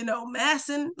be,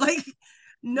 massing, like,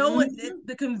 no one,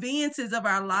 the conveniences of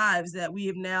our lives that we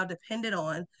have now depended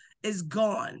on is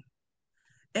gone.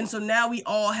 And so now we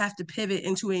all have to pivot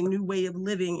into a new way of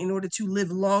living in order to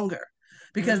live longer,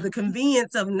 because the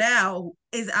convenience of now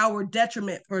is our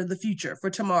detriment for the future, for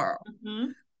tomorrow.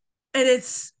 And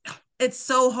it's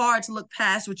so hard to look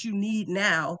past what you need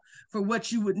now for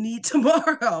what you would need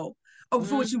tomorrow, or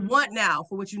for what you Mhm. want now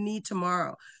for what you need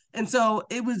tomorrow. And so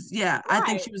it was, yeah, I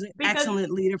think Right. she was an Because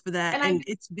excellent leader for that. and And I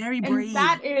it's very and brave.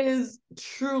 that is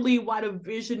truly what a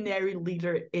visionary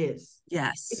leader is.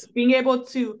 Yes. It's being able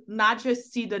to not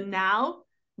just see the now,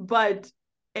 but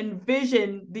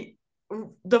envision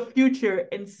the future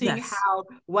and seeing Yes. how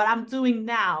what I'm doing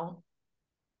now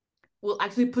will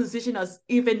actually position us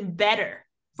even better.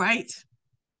 Right.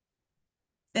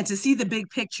 And to see the big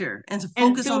picture and to And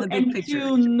focus on the big picture.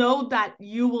 to know that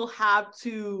you will have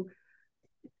to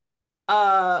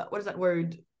what is that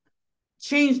word?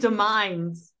 Change the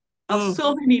minds of Mm,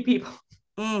 so many people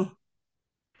mm,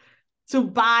 to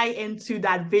buy into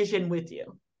that vision with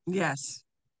you. yes.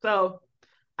 So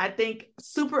I think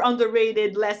super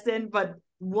underrated lesson, but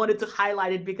wanted to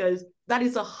highlight it because that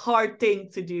is a hard thing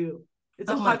to do. It's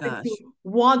a Oh my hard thing to gosh.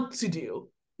 want to do.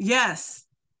 Yes.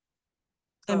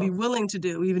 And be So, willing to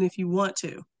do, even if you want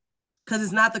to, because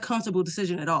it's not the comfortable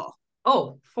decision at all.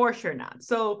 oh, for sure not.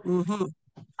 So, Mm-hmm.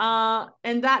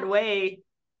 in that way,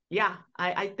 yeah,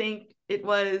 I think it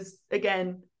was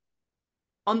again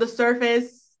on the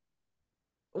surface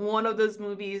one of those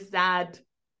movies that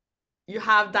you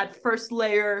have that first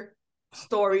layer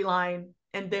storyline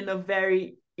and then a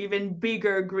very even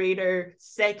bigger, greater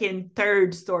second,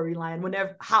 third storyline,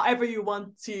 whenever however you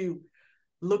want to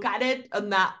look at it and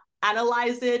not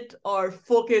analyze it or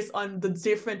focus on the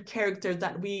different characters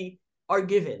that we are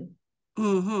given.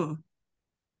 Mm-hmm.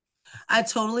 I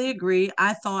totally agree.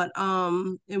 I thought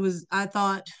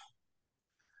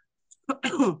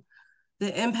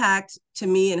the impact to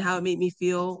me and how it made me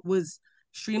feel was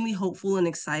extremely hopeful and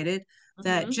excited,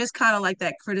 that Mm-hmm. just kind of like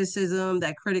that criticism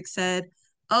that critics said,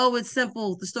 oh, it's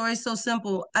simple. The story's so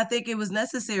simple. I think it was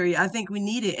necessary. I think we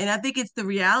need it. And I think it's the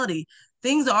reality.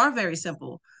 Things are very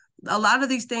simple. A lot of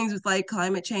these things with like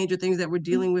climate change or things that we're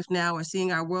dealing with now or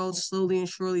seeing our world slowly and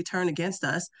surely turn against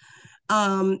us,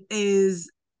 um, is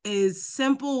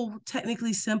simple,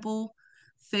 technically simple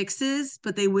fixes,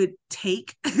 but they would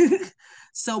take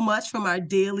so much from our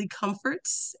daily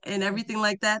comforts and everything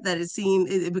like that, that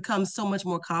it becomes so much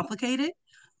more complicated,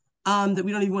 that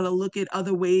we don't even want to look at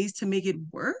other ways to make it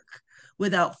work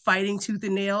without fighting tooth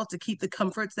and nail to keep the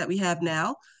comforts that we have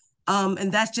now.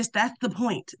 And that's the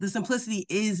point. The simplicity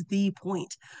is the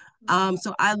point.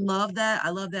 So I love that. I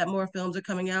love that more films are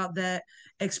coming out that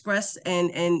express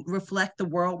and reflect the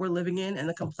world we're living in and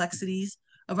the complexities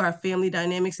of our family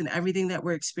dynamics and everything that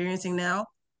we're experiencing now. I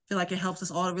feel like it helps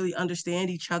us all to really understand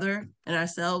each other and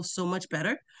ourselves so much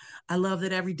better. I love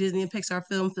that every Disney and Pixar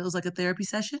film feels like a therapy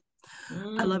session.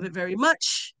 I love Mm-hmm. it very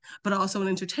much, but also an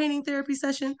entertaining therapy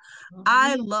session.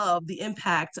 I Mm-hmm. love the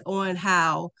impact on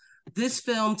how this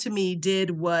film to me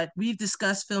did what we've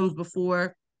discussed films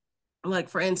before, like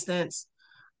for instance,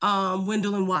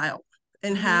 Wendell and Wild,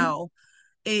 and Mm-hmm. how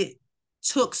it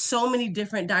took so many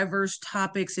different diverse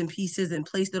topics and pieces and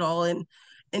placed it all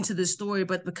into the story.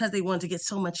 But because they wanted to get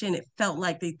so much in, it felt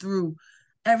like they threw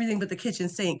everything but the kitchen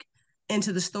sink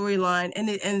into the storyline,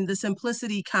 and the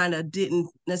simplicity kind of didn't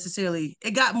necessarily.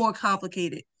 It got more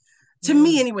complicated to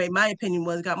me anyway. My opinion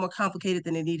was it got more complicated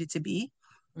than it needed to be.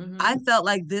 I Mm-hmm. felt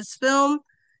like this film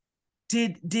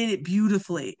did it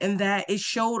beautifully, and that it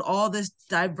showed all this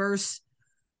diverse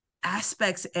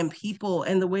aspects and people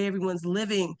and the way everyone's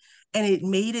living, and it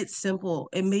made it simple.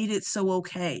 It made it so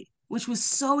okay, which was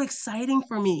so exciting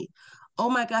for me. Oh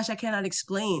my gosh, I cannot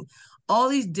explain all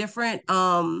these different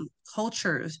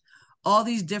cultures, all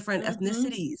these different Mm-hmm.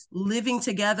 ethnicities living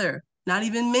together, not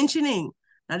even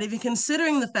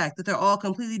considering the fact that they're all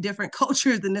completely different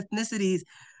cultures and ethnicities.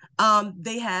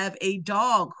 They have a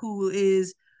dog who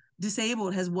is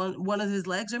disabled, has one of his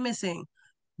legs are missing.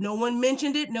 No one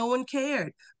mentioned it, no one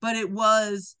cared, but it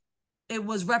was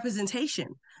representation.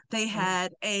 They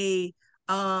had a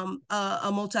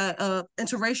multi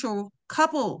interracial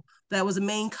couple that was a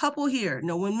main couple here.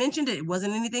 No one mentioned it. It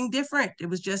wasn't anything different. It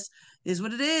was just is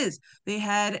what it is. They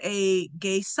had a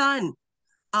gay son.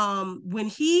 When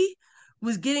he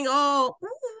was getting all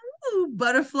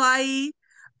butterfly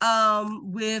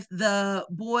with the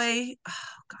boy, oh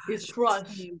His gosh, what's his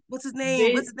crush, name? What's his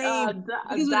name? What's his name?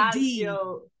 Begins with a D.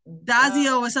 Dazio,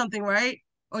 Dazio or something, right?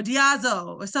 Or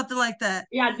Diazo or something like that.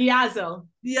 yeah, Diazo.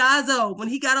 Diazo, when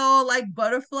he got all like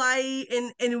butterfly,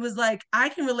 and it was like I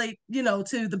can relate,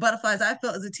 to the butterflies I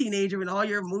felt as a teenager and all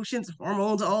your emotions,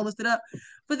 hormones all lifted up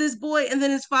for this boy. And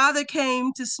then his father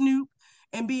came to snoop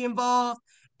and be involved,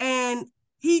 and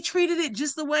he treated it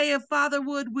just the way a father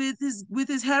would with his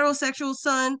heterosexual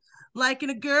son liking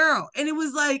a girl. And it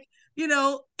was like, it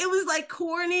was like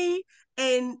corny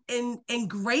and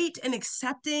great and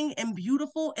accepting and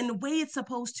beautiful and the way it's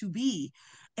supposed to be.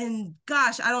 And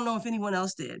gosh, I don't know if anyone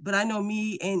else did, but I know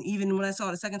me, and even when I saw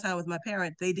it the second time with my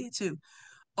parent, they did too.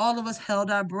 All of us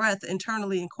held our breath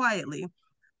internally and quietly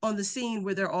on the scene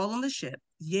where they're all on the ship.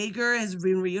 Yeager has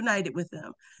been reunited with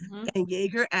them. Mm-hmm. And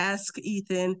Yeager asks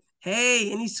Ethan, hey,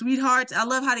 any sweethearts? I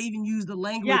love how they even use the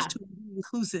language to be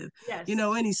inclusive. Yes. You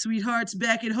know, any sweethearts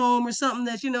back at home or something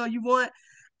that, you know, you want.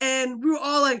 And we were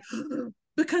all like,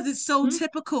 because it's so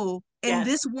typical in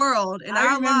this world, in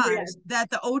our lives, that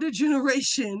the older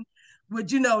generation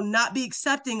would, you know, not be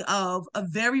accepting of a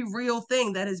very real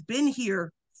thing that has been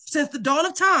here since the dawn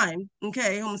of time,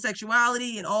 okay,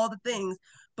 homosexuality and all the things,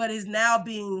 but is now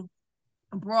being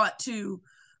brought to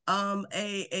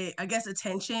I guess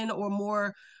attention, or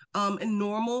more in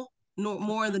normal,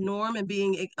 more in the norm, and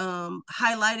being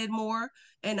highlighted more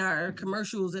in our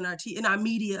commercials, in our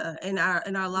media, in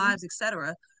our lives,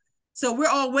 etc. So we're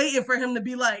all waiting for him to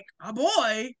be like a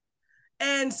boy,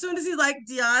 and as soon as he's like,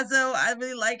 Diazo, I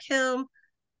really like him,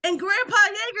 and Grandpa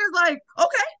Yeager's like,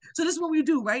 okay, so this is what we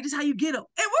do, right? This is how you get him.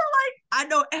 And we're like, I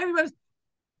know everybody's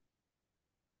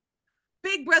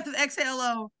big breath of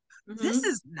exhale. This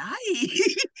is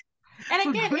nice. And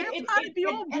again,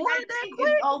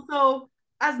 it's also,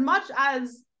 as much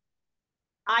as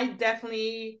I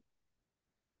definitely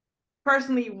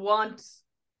personally want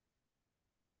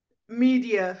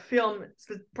media, film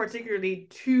particularly,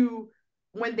 to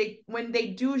when they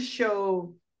do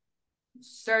show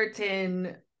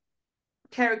certain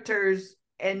characters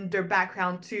and their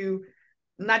background, to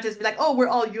not just be like, oh, we're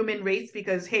all human race,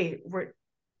 because hey,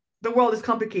 the world is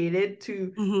complicated,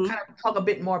 to kind of talk a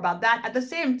bit more about that. At the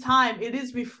same time, it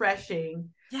is refreshing.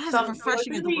 Yes,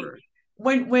 refreshing is the word.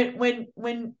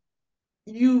 When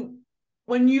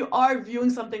you are viewing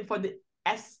something for the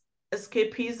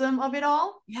escapism of it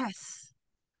all, yes,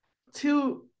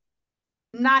 to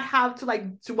not have to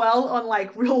like dwell on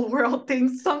like real world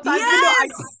things sometimes. Yes! You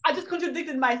know, I just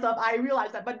contradicted myself. I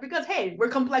realized that, but because hey, we're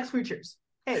complex creatures.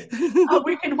 Hey,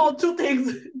 we can hold two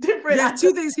things different. Yeah,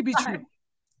 two things can be true.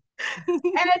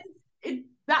 And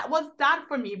that was that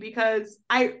for me, because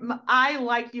I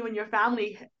like you and your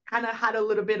family kind of had a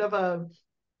little bit of a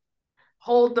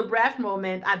hold the breath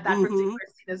moment at that particular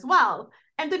scene as well.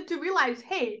 And then to realize,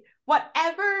 hey,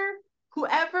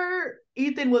 whoever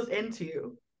Ethan was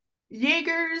into,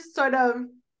 Yeager's sort of,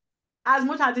 as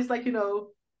much as it's like, you know,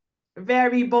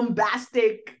 very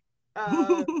bombastic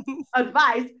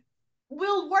advice,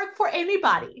 will work for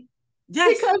anybody.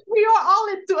 Yes. Because we are all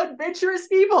into adventurous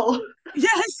people.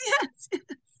 Yes.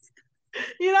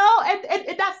 You know,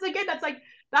 and that's again, that's like,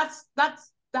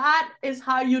 that is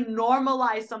how you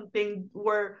normalize something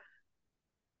where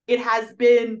it has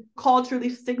been culturally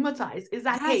stigmatized. Is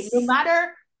that, hey, no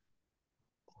matter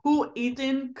who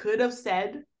Ethan could have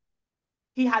said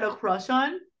he had a crush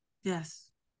on, yes,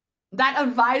 that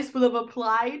advice would have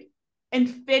applied and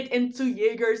fit into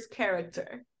Yeager's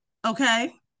character.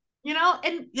 Okay. You know,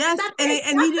 and yes, and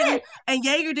he didn't, and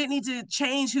Yeager didn't need to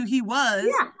change who he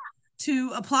was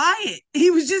to apply it. He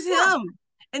was just him,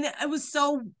 and it was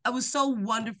so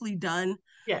wonderfully done.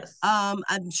 Yes.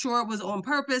 I'm sure it was on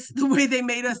purpose, the way they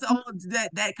made us all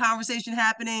that conversation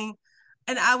happening,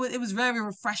 and it was very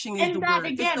refreshing. Is the word?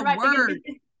 Again, it's the word.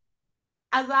 Again,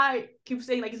 as I keep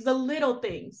saying, like, it's the little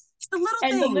things. It's the little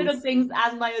things. The little things,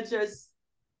 as Maya just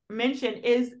mentioned,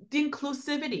 is the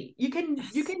inclusivity. You can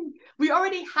we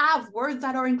already have words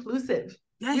that are inclusive.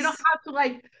 Yes. You don't have to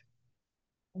like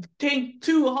think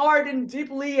too hard and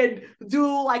deeply and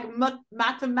do like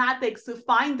mathematics to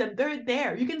find them. They're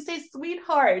there. You can say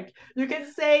sweetheart, you can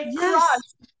say crush,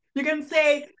 you can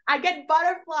say I get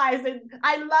butterflies and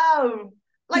I love,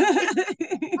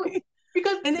 like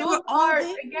because and those are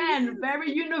again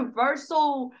very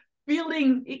universal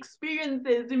feelings,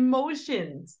 experiences,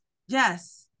 emotions.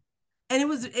 Yes. And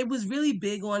it was really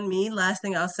big on me, last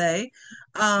thing I'll say,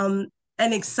 and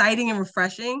exciting and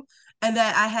refreshing. And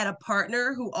that I had a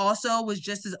partner who also was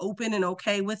just as open and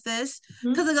okay with this.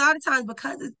 Because a lot of times,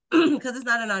 because it's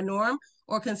not in our norm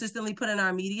or consistently put in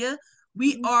our media,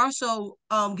 we also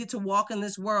get to walk in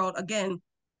this world, again,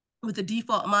 with the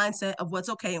default mindset of what's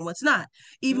okay and what's not,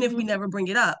 even if we never bring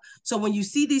it up. So when you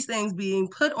see these things being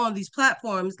put on these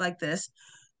platforms like this,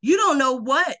 you don't know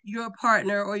what your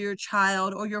partner or your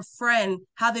child or your friend,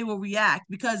 how they will react,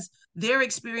 because they're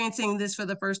experiencing this for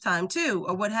the first time too,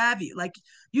 or what have you. Like,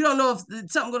 you don't know if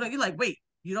something going to, you're like, wait,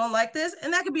 you don't like this?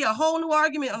 And that could be a whole new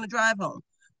argument on the drive home.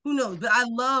 Who knows? But I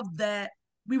love that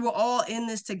we were all in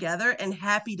this together and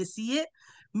happy to see it.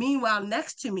 Meanwhile,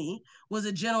 next to me was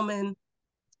a gentleman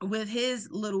with his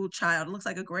little child. It looks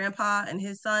like a grandpa and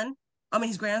his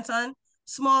grandson.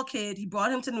 small kid. He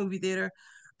brought him to the movie theater.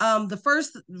 The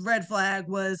first red flag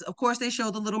was, of course, they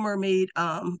showed the Little Mermaid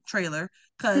trailer,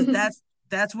 because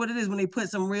that's what it is when they put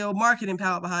some real marketing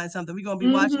power behind something. We're gonna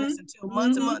be watching this until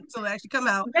months and months until it actually come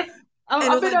out. And it A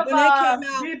was bit like of when it came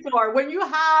a out, detour. When you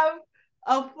have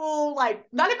a full, like,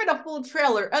 not even a full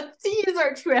trailer, a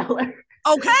teaser trailer.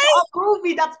 okay, A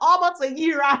movie that's almost a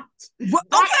year out. That's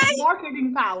okay,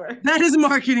 marketing power. that is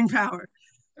marketing power.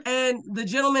 And the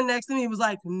gentleman next to me was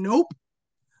like, nope,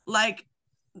 like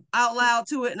out loud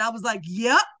to it. And I was like,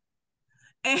 yep.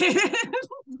 And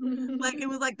like it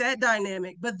was like that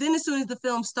dynamic. But then as soon as the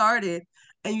film started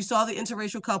and you saw the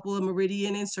interracial couple of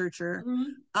Meridian and Searcher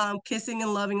kissing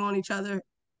and loving on each other,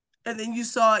 and then you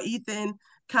saw Ethan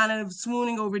kind of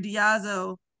swooning over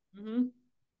Diazo,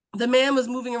 the man was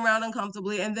moving around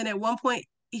uncomfortably. And then at one point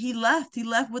he left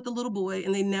with the little boy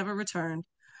and they never returned.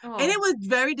 And it was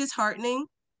very disheartening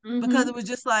because it was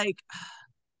just like,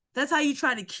 that's how you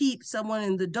try to keep someone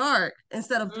in the dark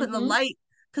instead of putting the light,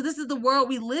 because this is the world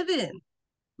we live in.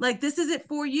 Like, this isn't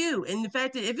for you. And the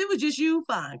fact that if it was just you,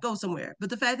 fine, go somewhere. But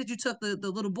the fact that you took the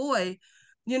little boy,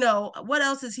 what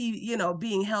else is he,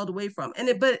 being held away from?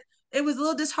 But it was a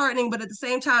little disheartening, but at the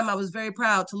same time, I was very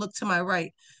proud to look to my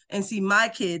right and see my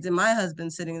kids and my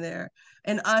husband sitting there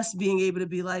and us being able to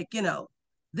be like,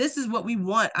 this is what we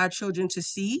want our children to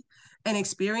see and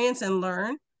experience and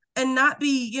learn, and not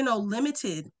be,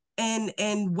 limited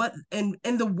in what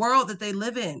in the world that they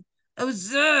live in. I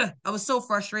was so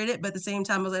frustrated, but at the same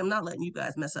time, I was like, I'm not letting you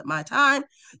guys mess up my time,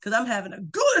 because I'm having a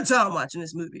good time watching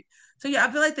this movie. So yeah,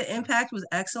 I feel like the impact was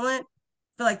excellent.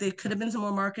 I feel like there could have been some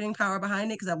more marketing power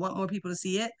behind it, because I want more people to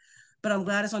see it. But I'm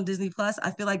glad it's on Disney Plus.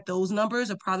 I feel like those numbers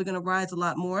are probably going to rise a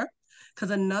lot more,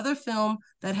 because another film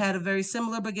that had a very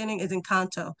similar beginning is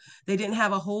Encanto. They didn't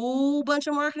have a whole bunch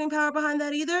of marketing power behind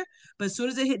that either. But as soon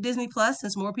as it hit Disney Plus,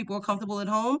 since more people are comfortable at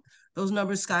home, those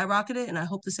numbers skyrocketed. And I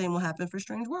hope the same will happen for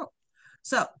Strange World.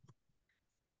 So,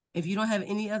 if you don't have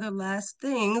any other last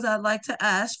things, I'd like to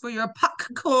ask for your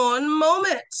popcorn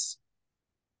moments.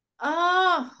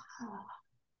 Oh,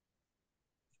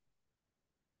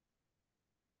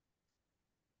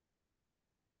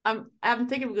 I'm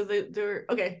thinking because they're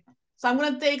okay. So I'm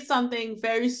gonna take something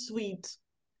very sweet,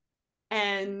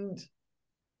 and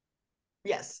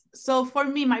yes. So for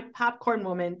me, my popcorn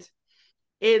moment,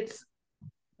 it's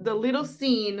the little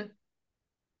scene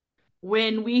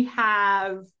when we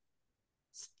have,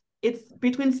 it's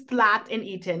between Splat and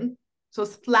Ethan. So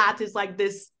Splat is like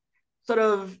this sort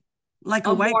of like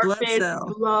a white blood amorphous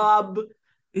cell blob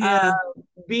yeah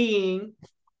being,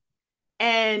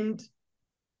 and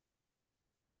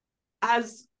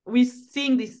as we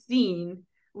seeing this scene,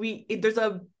 there's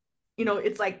a,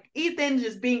 it's like Ethan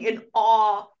just being in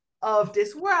awe of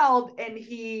this world, and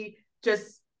he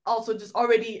just also just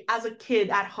already as a kid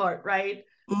at heart, right?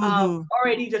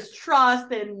 Already just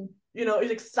trust and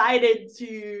is excited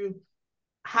to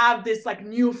have this like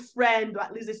new friend, or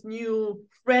at least this new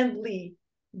friendly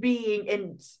being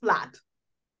in Splat.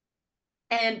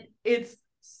 And it's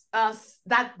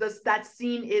that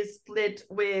scene is split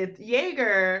with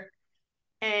Jaeger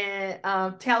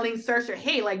and telling Searcher,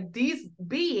 hey, like these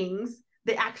beings,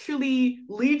 they actually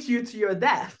lead you to your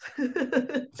death.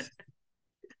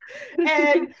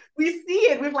 And we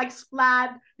see it with like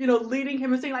Splat, leading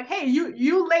him and saying like, hey,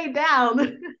 you lay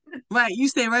down. Right, you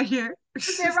stay right here. You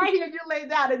stay right here, you lay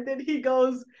down. And then he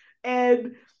goes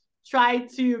and try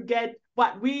to get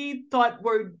what we thought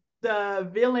were the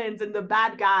villains and the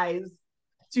bad guys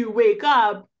to wake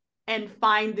up and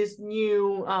find this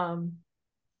new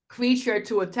creature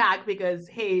to attack, because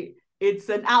hey, it's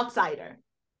an outsider.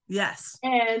 Yes.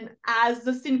 And as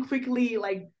the scene quickly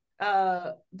like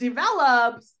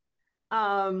develops,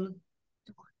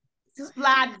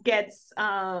 Splat gets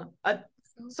a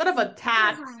sort of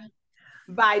attacked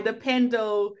by the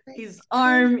Pando. His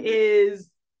arm is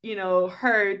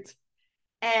hurt,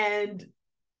 and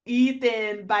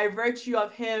Ethan, by virtue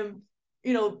of him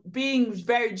being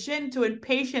very gentle and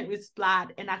patient with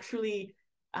Splat and actually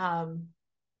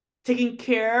taking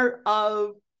care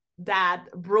of that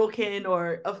broken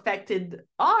or affected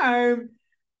arm,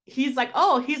 he's like,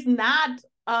 oh, he's not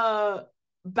a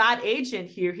bad agent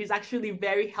here. He's actually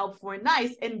very helpful and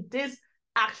nice. And this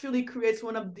actually creates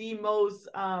one of the most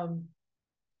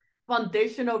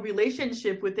foundational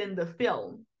relationship within the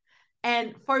film.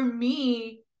 And for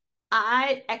me,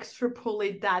 I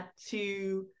extrapolate that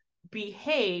to be,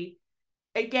 hey,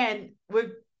 again,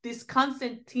 with this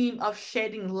constant theme of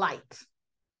shedding light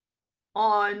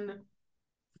on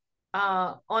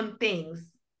things,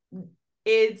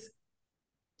 it's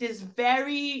this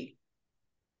very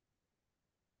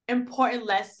important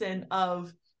lesson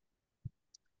of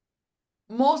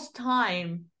most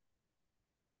time,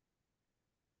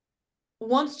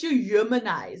 once you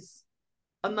humanize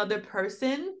another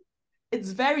person,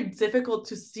 it's very difficult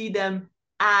to see them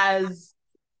as,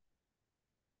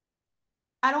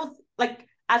 I don't like,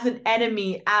 as an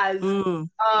enemy, as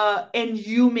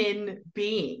inhuman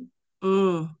being.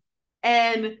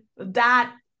 And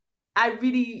that, I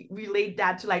really relate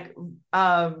that to like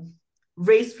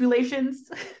race relations,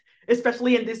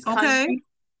 especially in this country.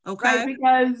 Okay. Right?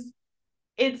 Because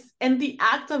it's in the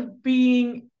act of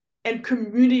being in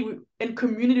community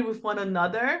with one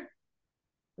another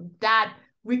that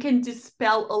we can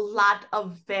dispel a lot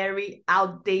of very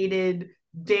outdated,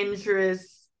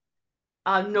 dangerous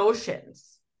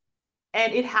notions.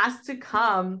 And it has to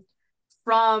come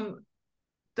from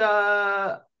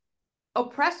the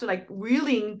oppressor, like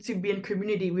willing to be in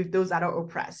community with those that are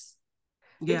oppressed.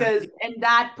 Yeah. Because in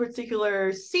that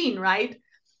particular scene, right,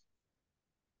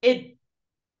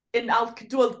 and I'll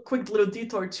do a quick little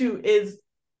detour too, is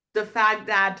the fact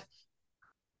that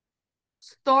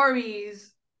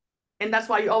stories, and that's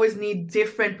why you always need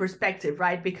different perspective,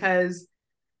 right? Because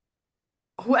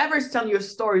whoever's telling you a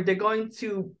story, they're going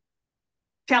to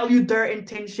tell you their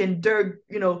intention, their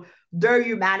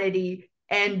humanity,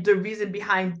 and the reason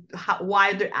behind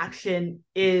why their action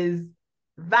is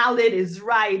valid, is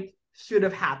right, should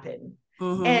have happened.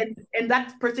 And in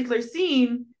that particular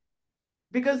scene,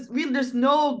 because really there's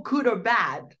no good or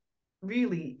bad,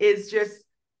 really, it's just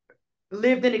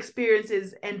lived in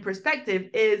experiences and perspective,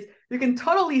 is you can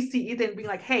totally see Ethan being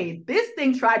like, hey, this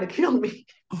thing tried to kill me.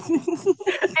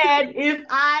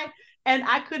 and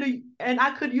I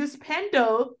could use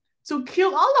Pendo to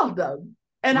kill all of them.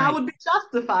 And right. I would be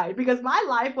justified because my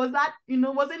life was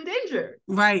in danger.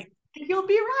 Right. And he'll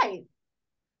be right.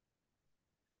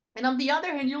 And on the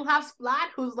other hand, you'll have Splat,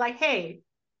 who's like, hey,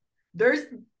 there's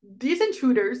these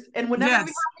intruders. And whenever we have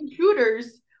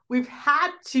intruders, we've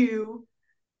had to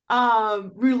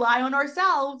rely on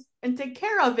ourselves and take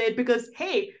care of it, because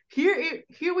hey,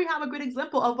 here we have a good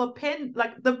example of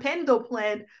the Pendo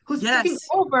plant, who's taking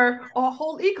over a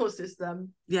whole ecosystem.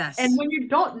 Yes. And when you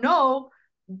don't know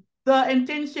the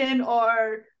intention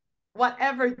or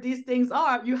whatever these things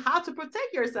are, you have to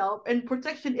protect yourself, and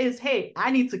protection is, hey,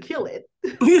 I need to kill it.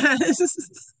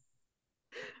 Yes.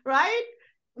 Right?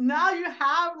 Now you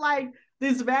have like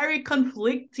these very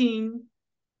conflicting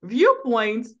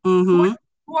viewpoints who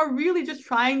are really just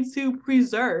trying to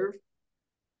preserve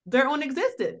their own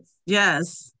existence.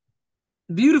 Yes.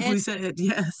 Beautifully said.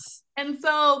 Yes. And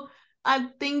so I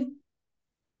think,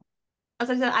 as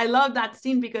I said, I love that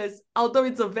scene because although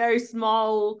it's a very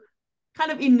small,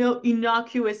 kind of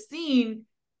innocuous scene,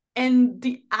 and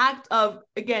the act of,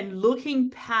 again,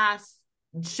 looking past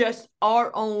just our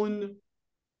own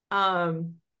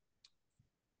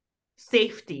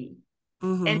safety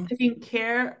and taking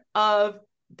care of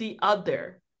the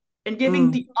other and giving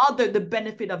the other the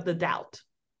benefit of the doubt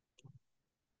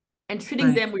and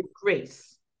treating them with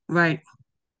grace. Right.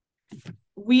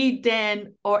 We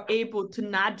then are able to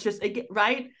not just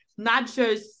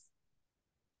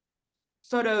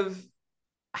sort of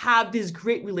have this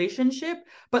great relationship,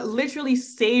 but literally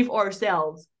save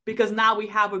ourselves, because now we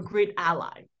have a great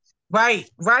ally. Right.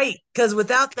 Because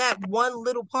without that one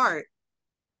little part,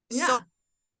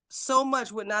 so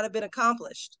much would not have been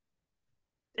accomplished.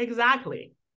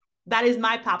 Exactly. That is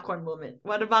my popcorn moment.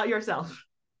 What about yourself?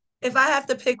 If I have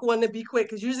to pick one to be quick,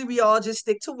 because usually we all just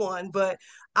stick to one, but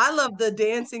I love the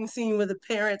dancing scene with the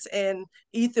parents and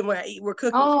Ethan were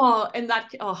cooking.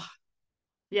 Oh,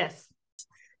 yes.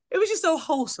 It was just so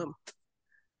wholesome.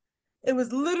 It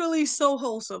was literally so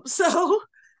wholesome. So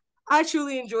I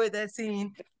truly enjoyed that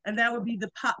scene, and that would be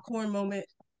the popcorn moment,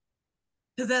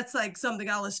 because that's like something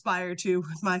I'll aspire to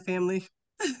with my family.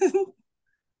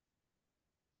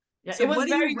 Yeah, so what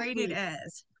do you rate it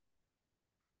as?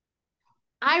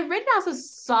 I rate it as a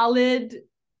solid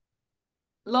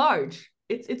large.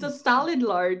 It's a solid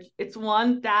large. It's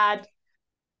one that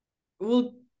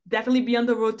will definitely be on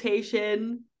the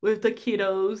rotation with the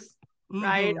kiddos,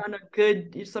 right? On a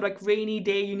good sort of like rainy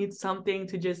day, you need something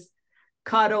to just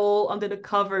cuddle under the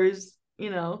covers,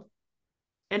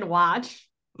 and watch.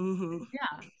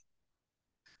 Yeah.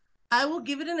 I will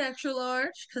give it an extra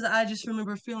large, because I just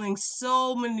remember feeling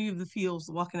so many of the feels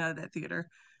walking out of that theater.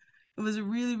 It was a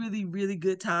really, really, really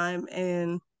good time,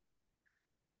 and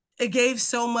it gave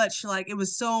so much, like it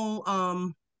was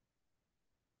so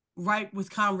ripe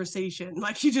with conversation.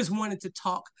 Like you just wanted to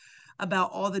talk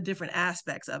about all the different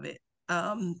aspects of it,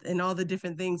 and all the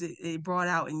different things it brought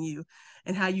out in you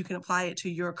and how you can apply it to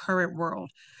your current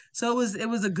world. So it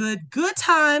was a good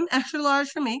time, extra large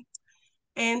for me.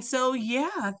 And so, yeah,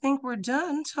 I think we're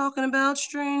done talking about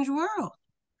Strange World.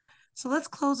 So let's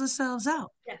close ourselves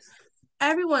out. Yes.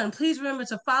 Everyone, please remember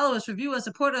to follow us, review us,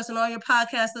 support us on all your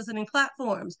podcast listening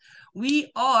platforms.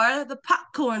 We are the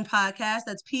Popcorn Podcast.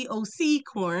 That's POC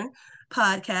Corn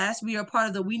Podcast. We are part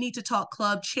of the We Need to Talk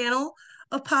Club channel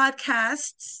of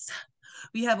podcasts.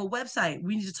 We have a website,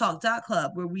 we need to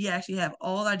talk.club, where we actually have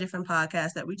all our different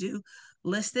podcasts that we do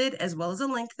listed, as well as a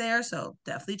link there. So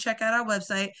definitely check out our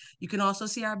website. You can also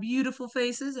see our beautiful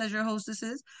faces as your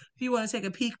hostesses if you want to take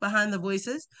a peek behind the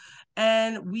voices.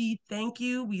 And we thank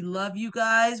you. We love you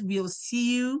guys. We'll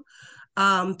see you.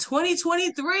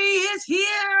 2023 is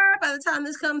here by the time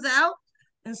this comes out.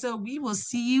 And so we will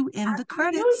see you in the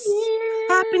credits. New Year.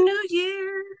 Happy New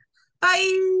Year.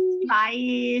 Bye.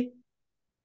 Bye.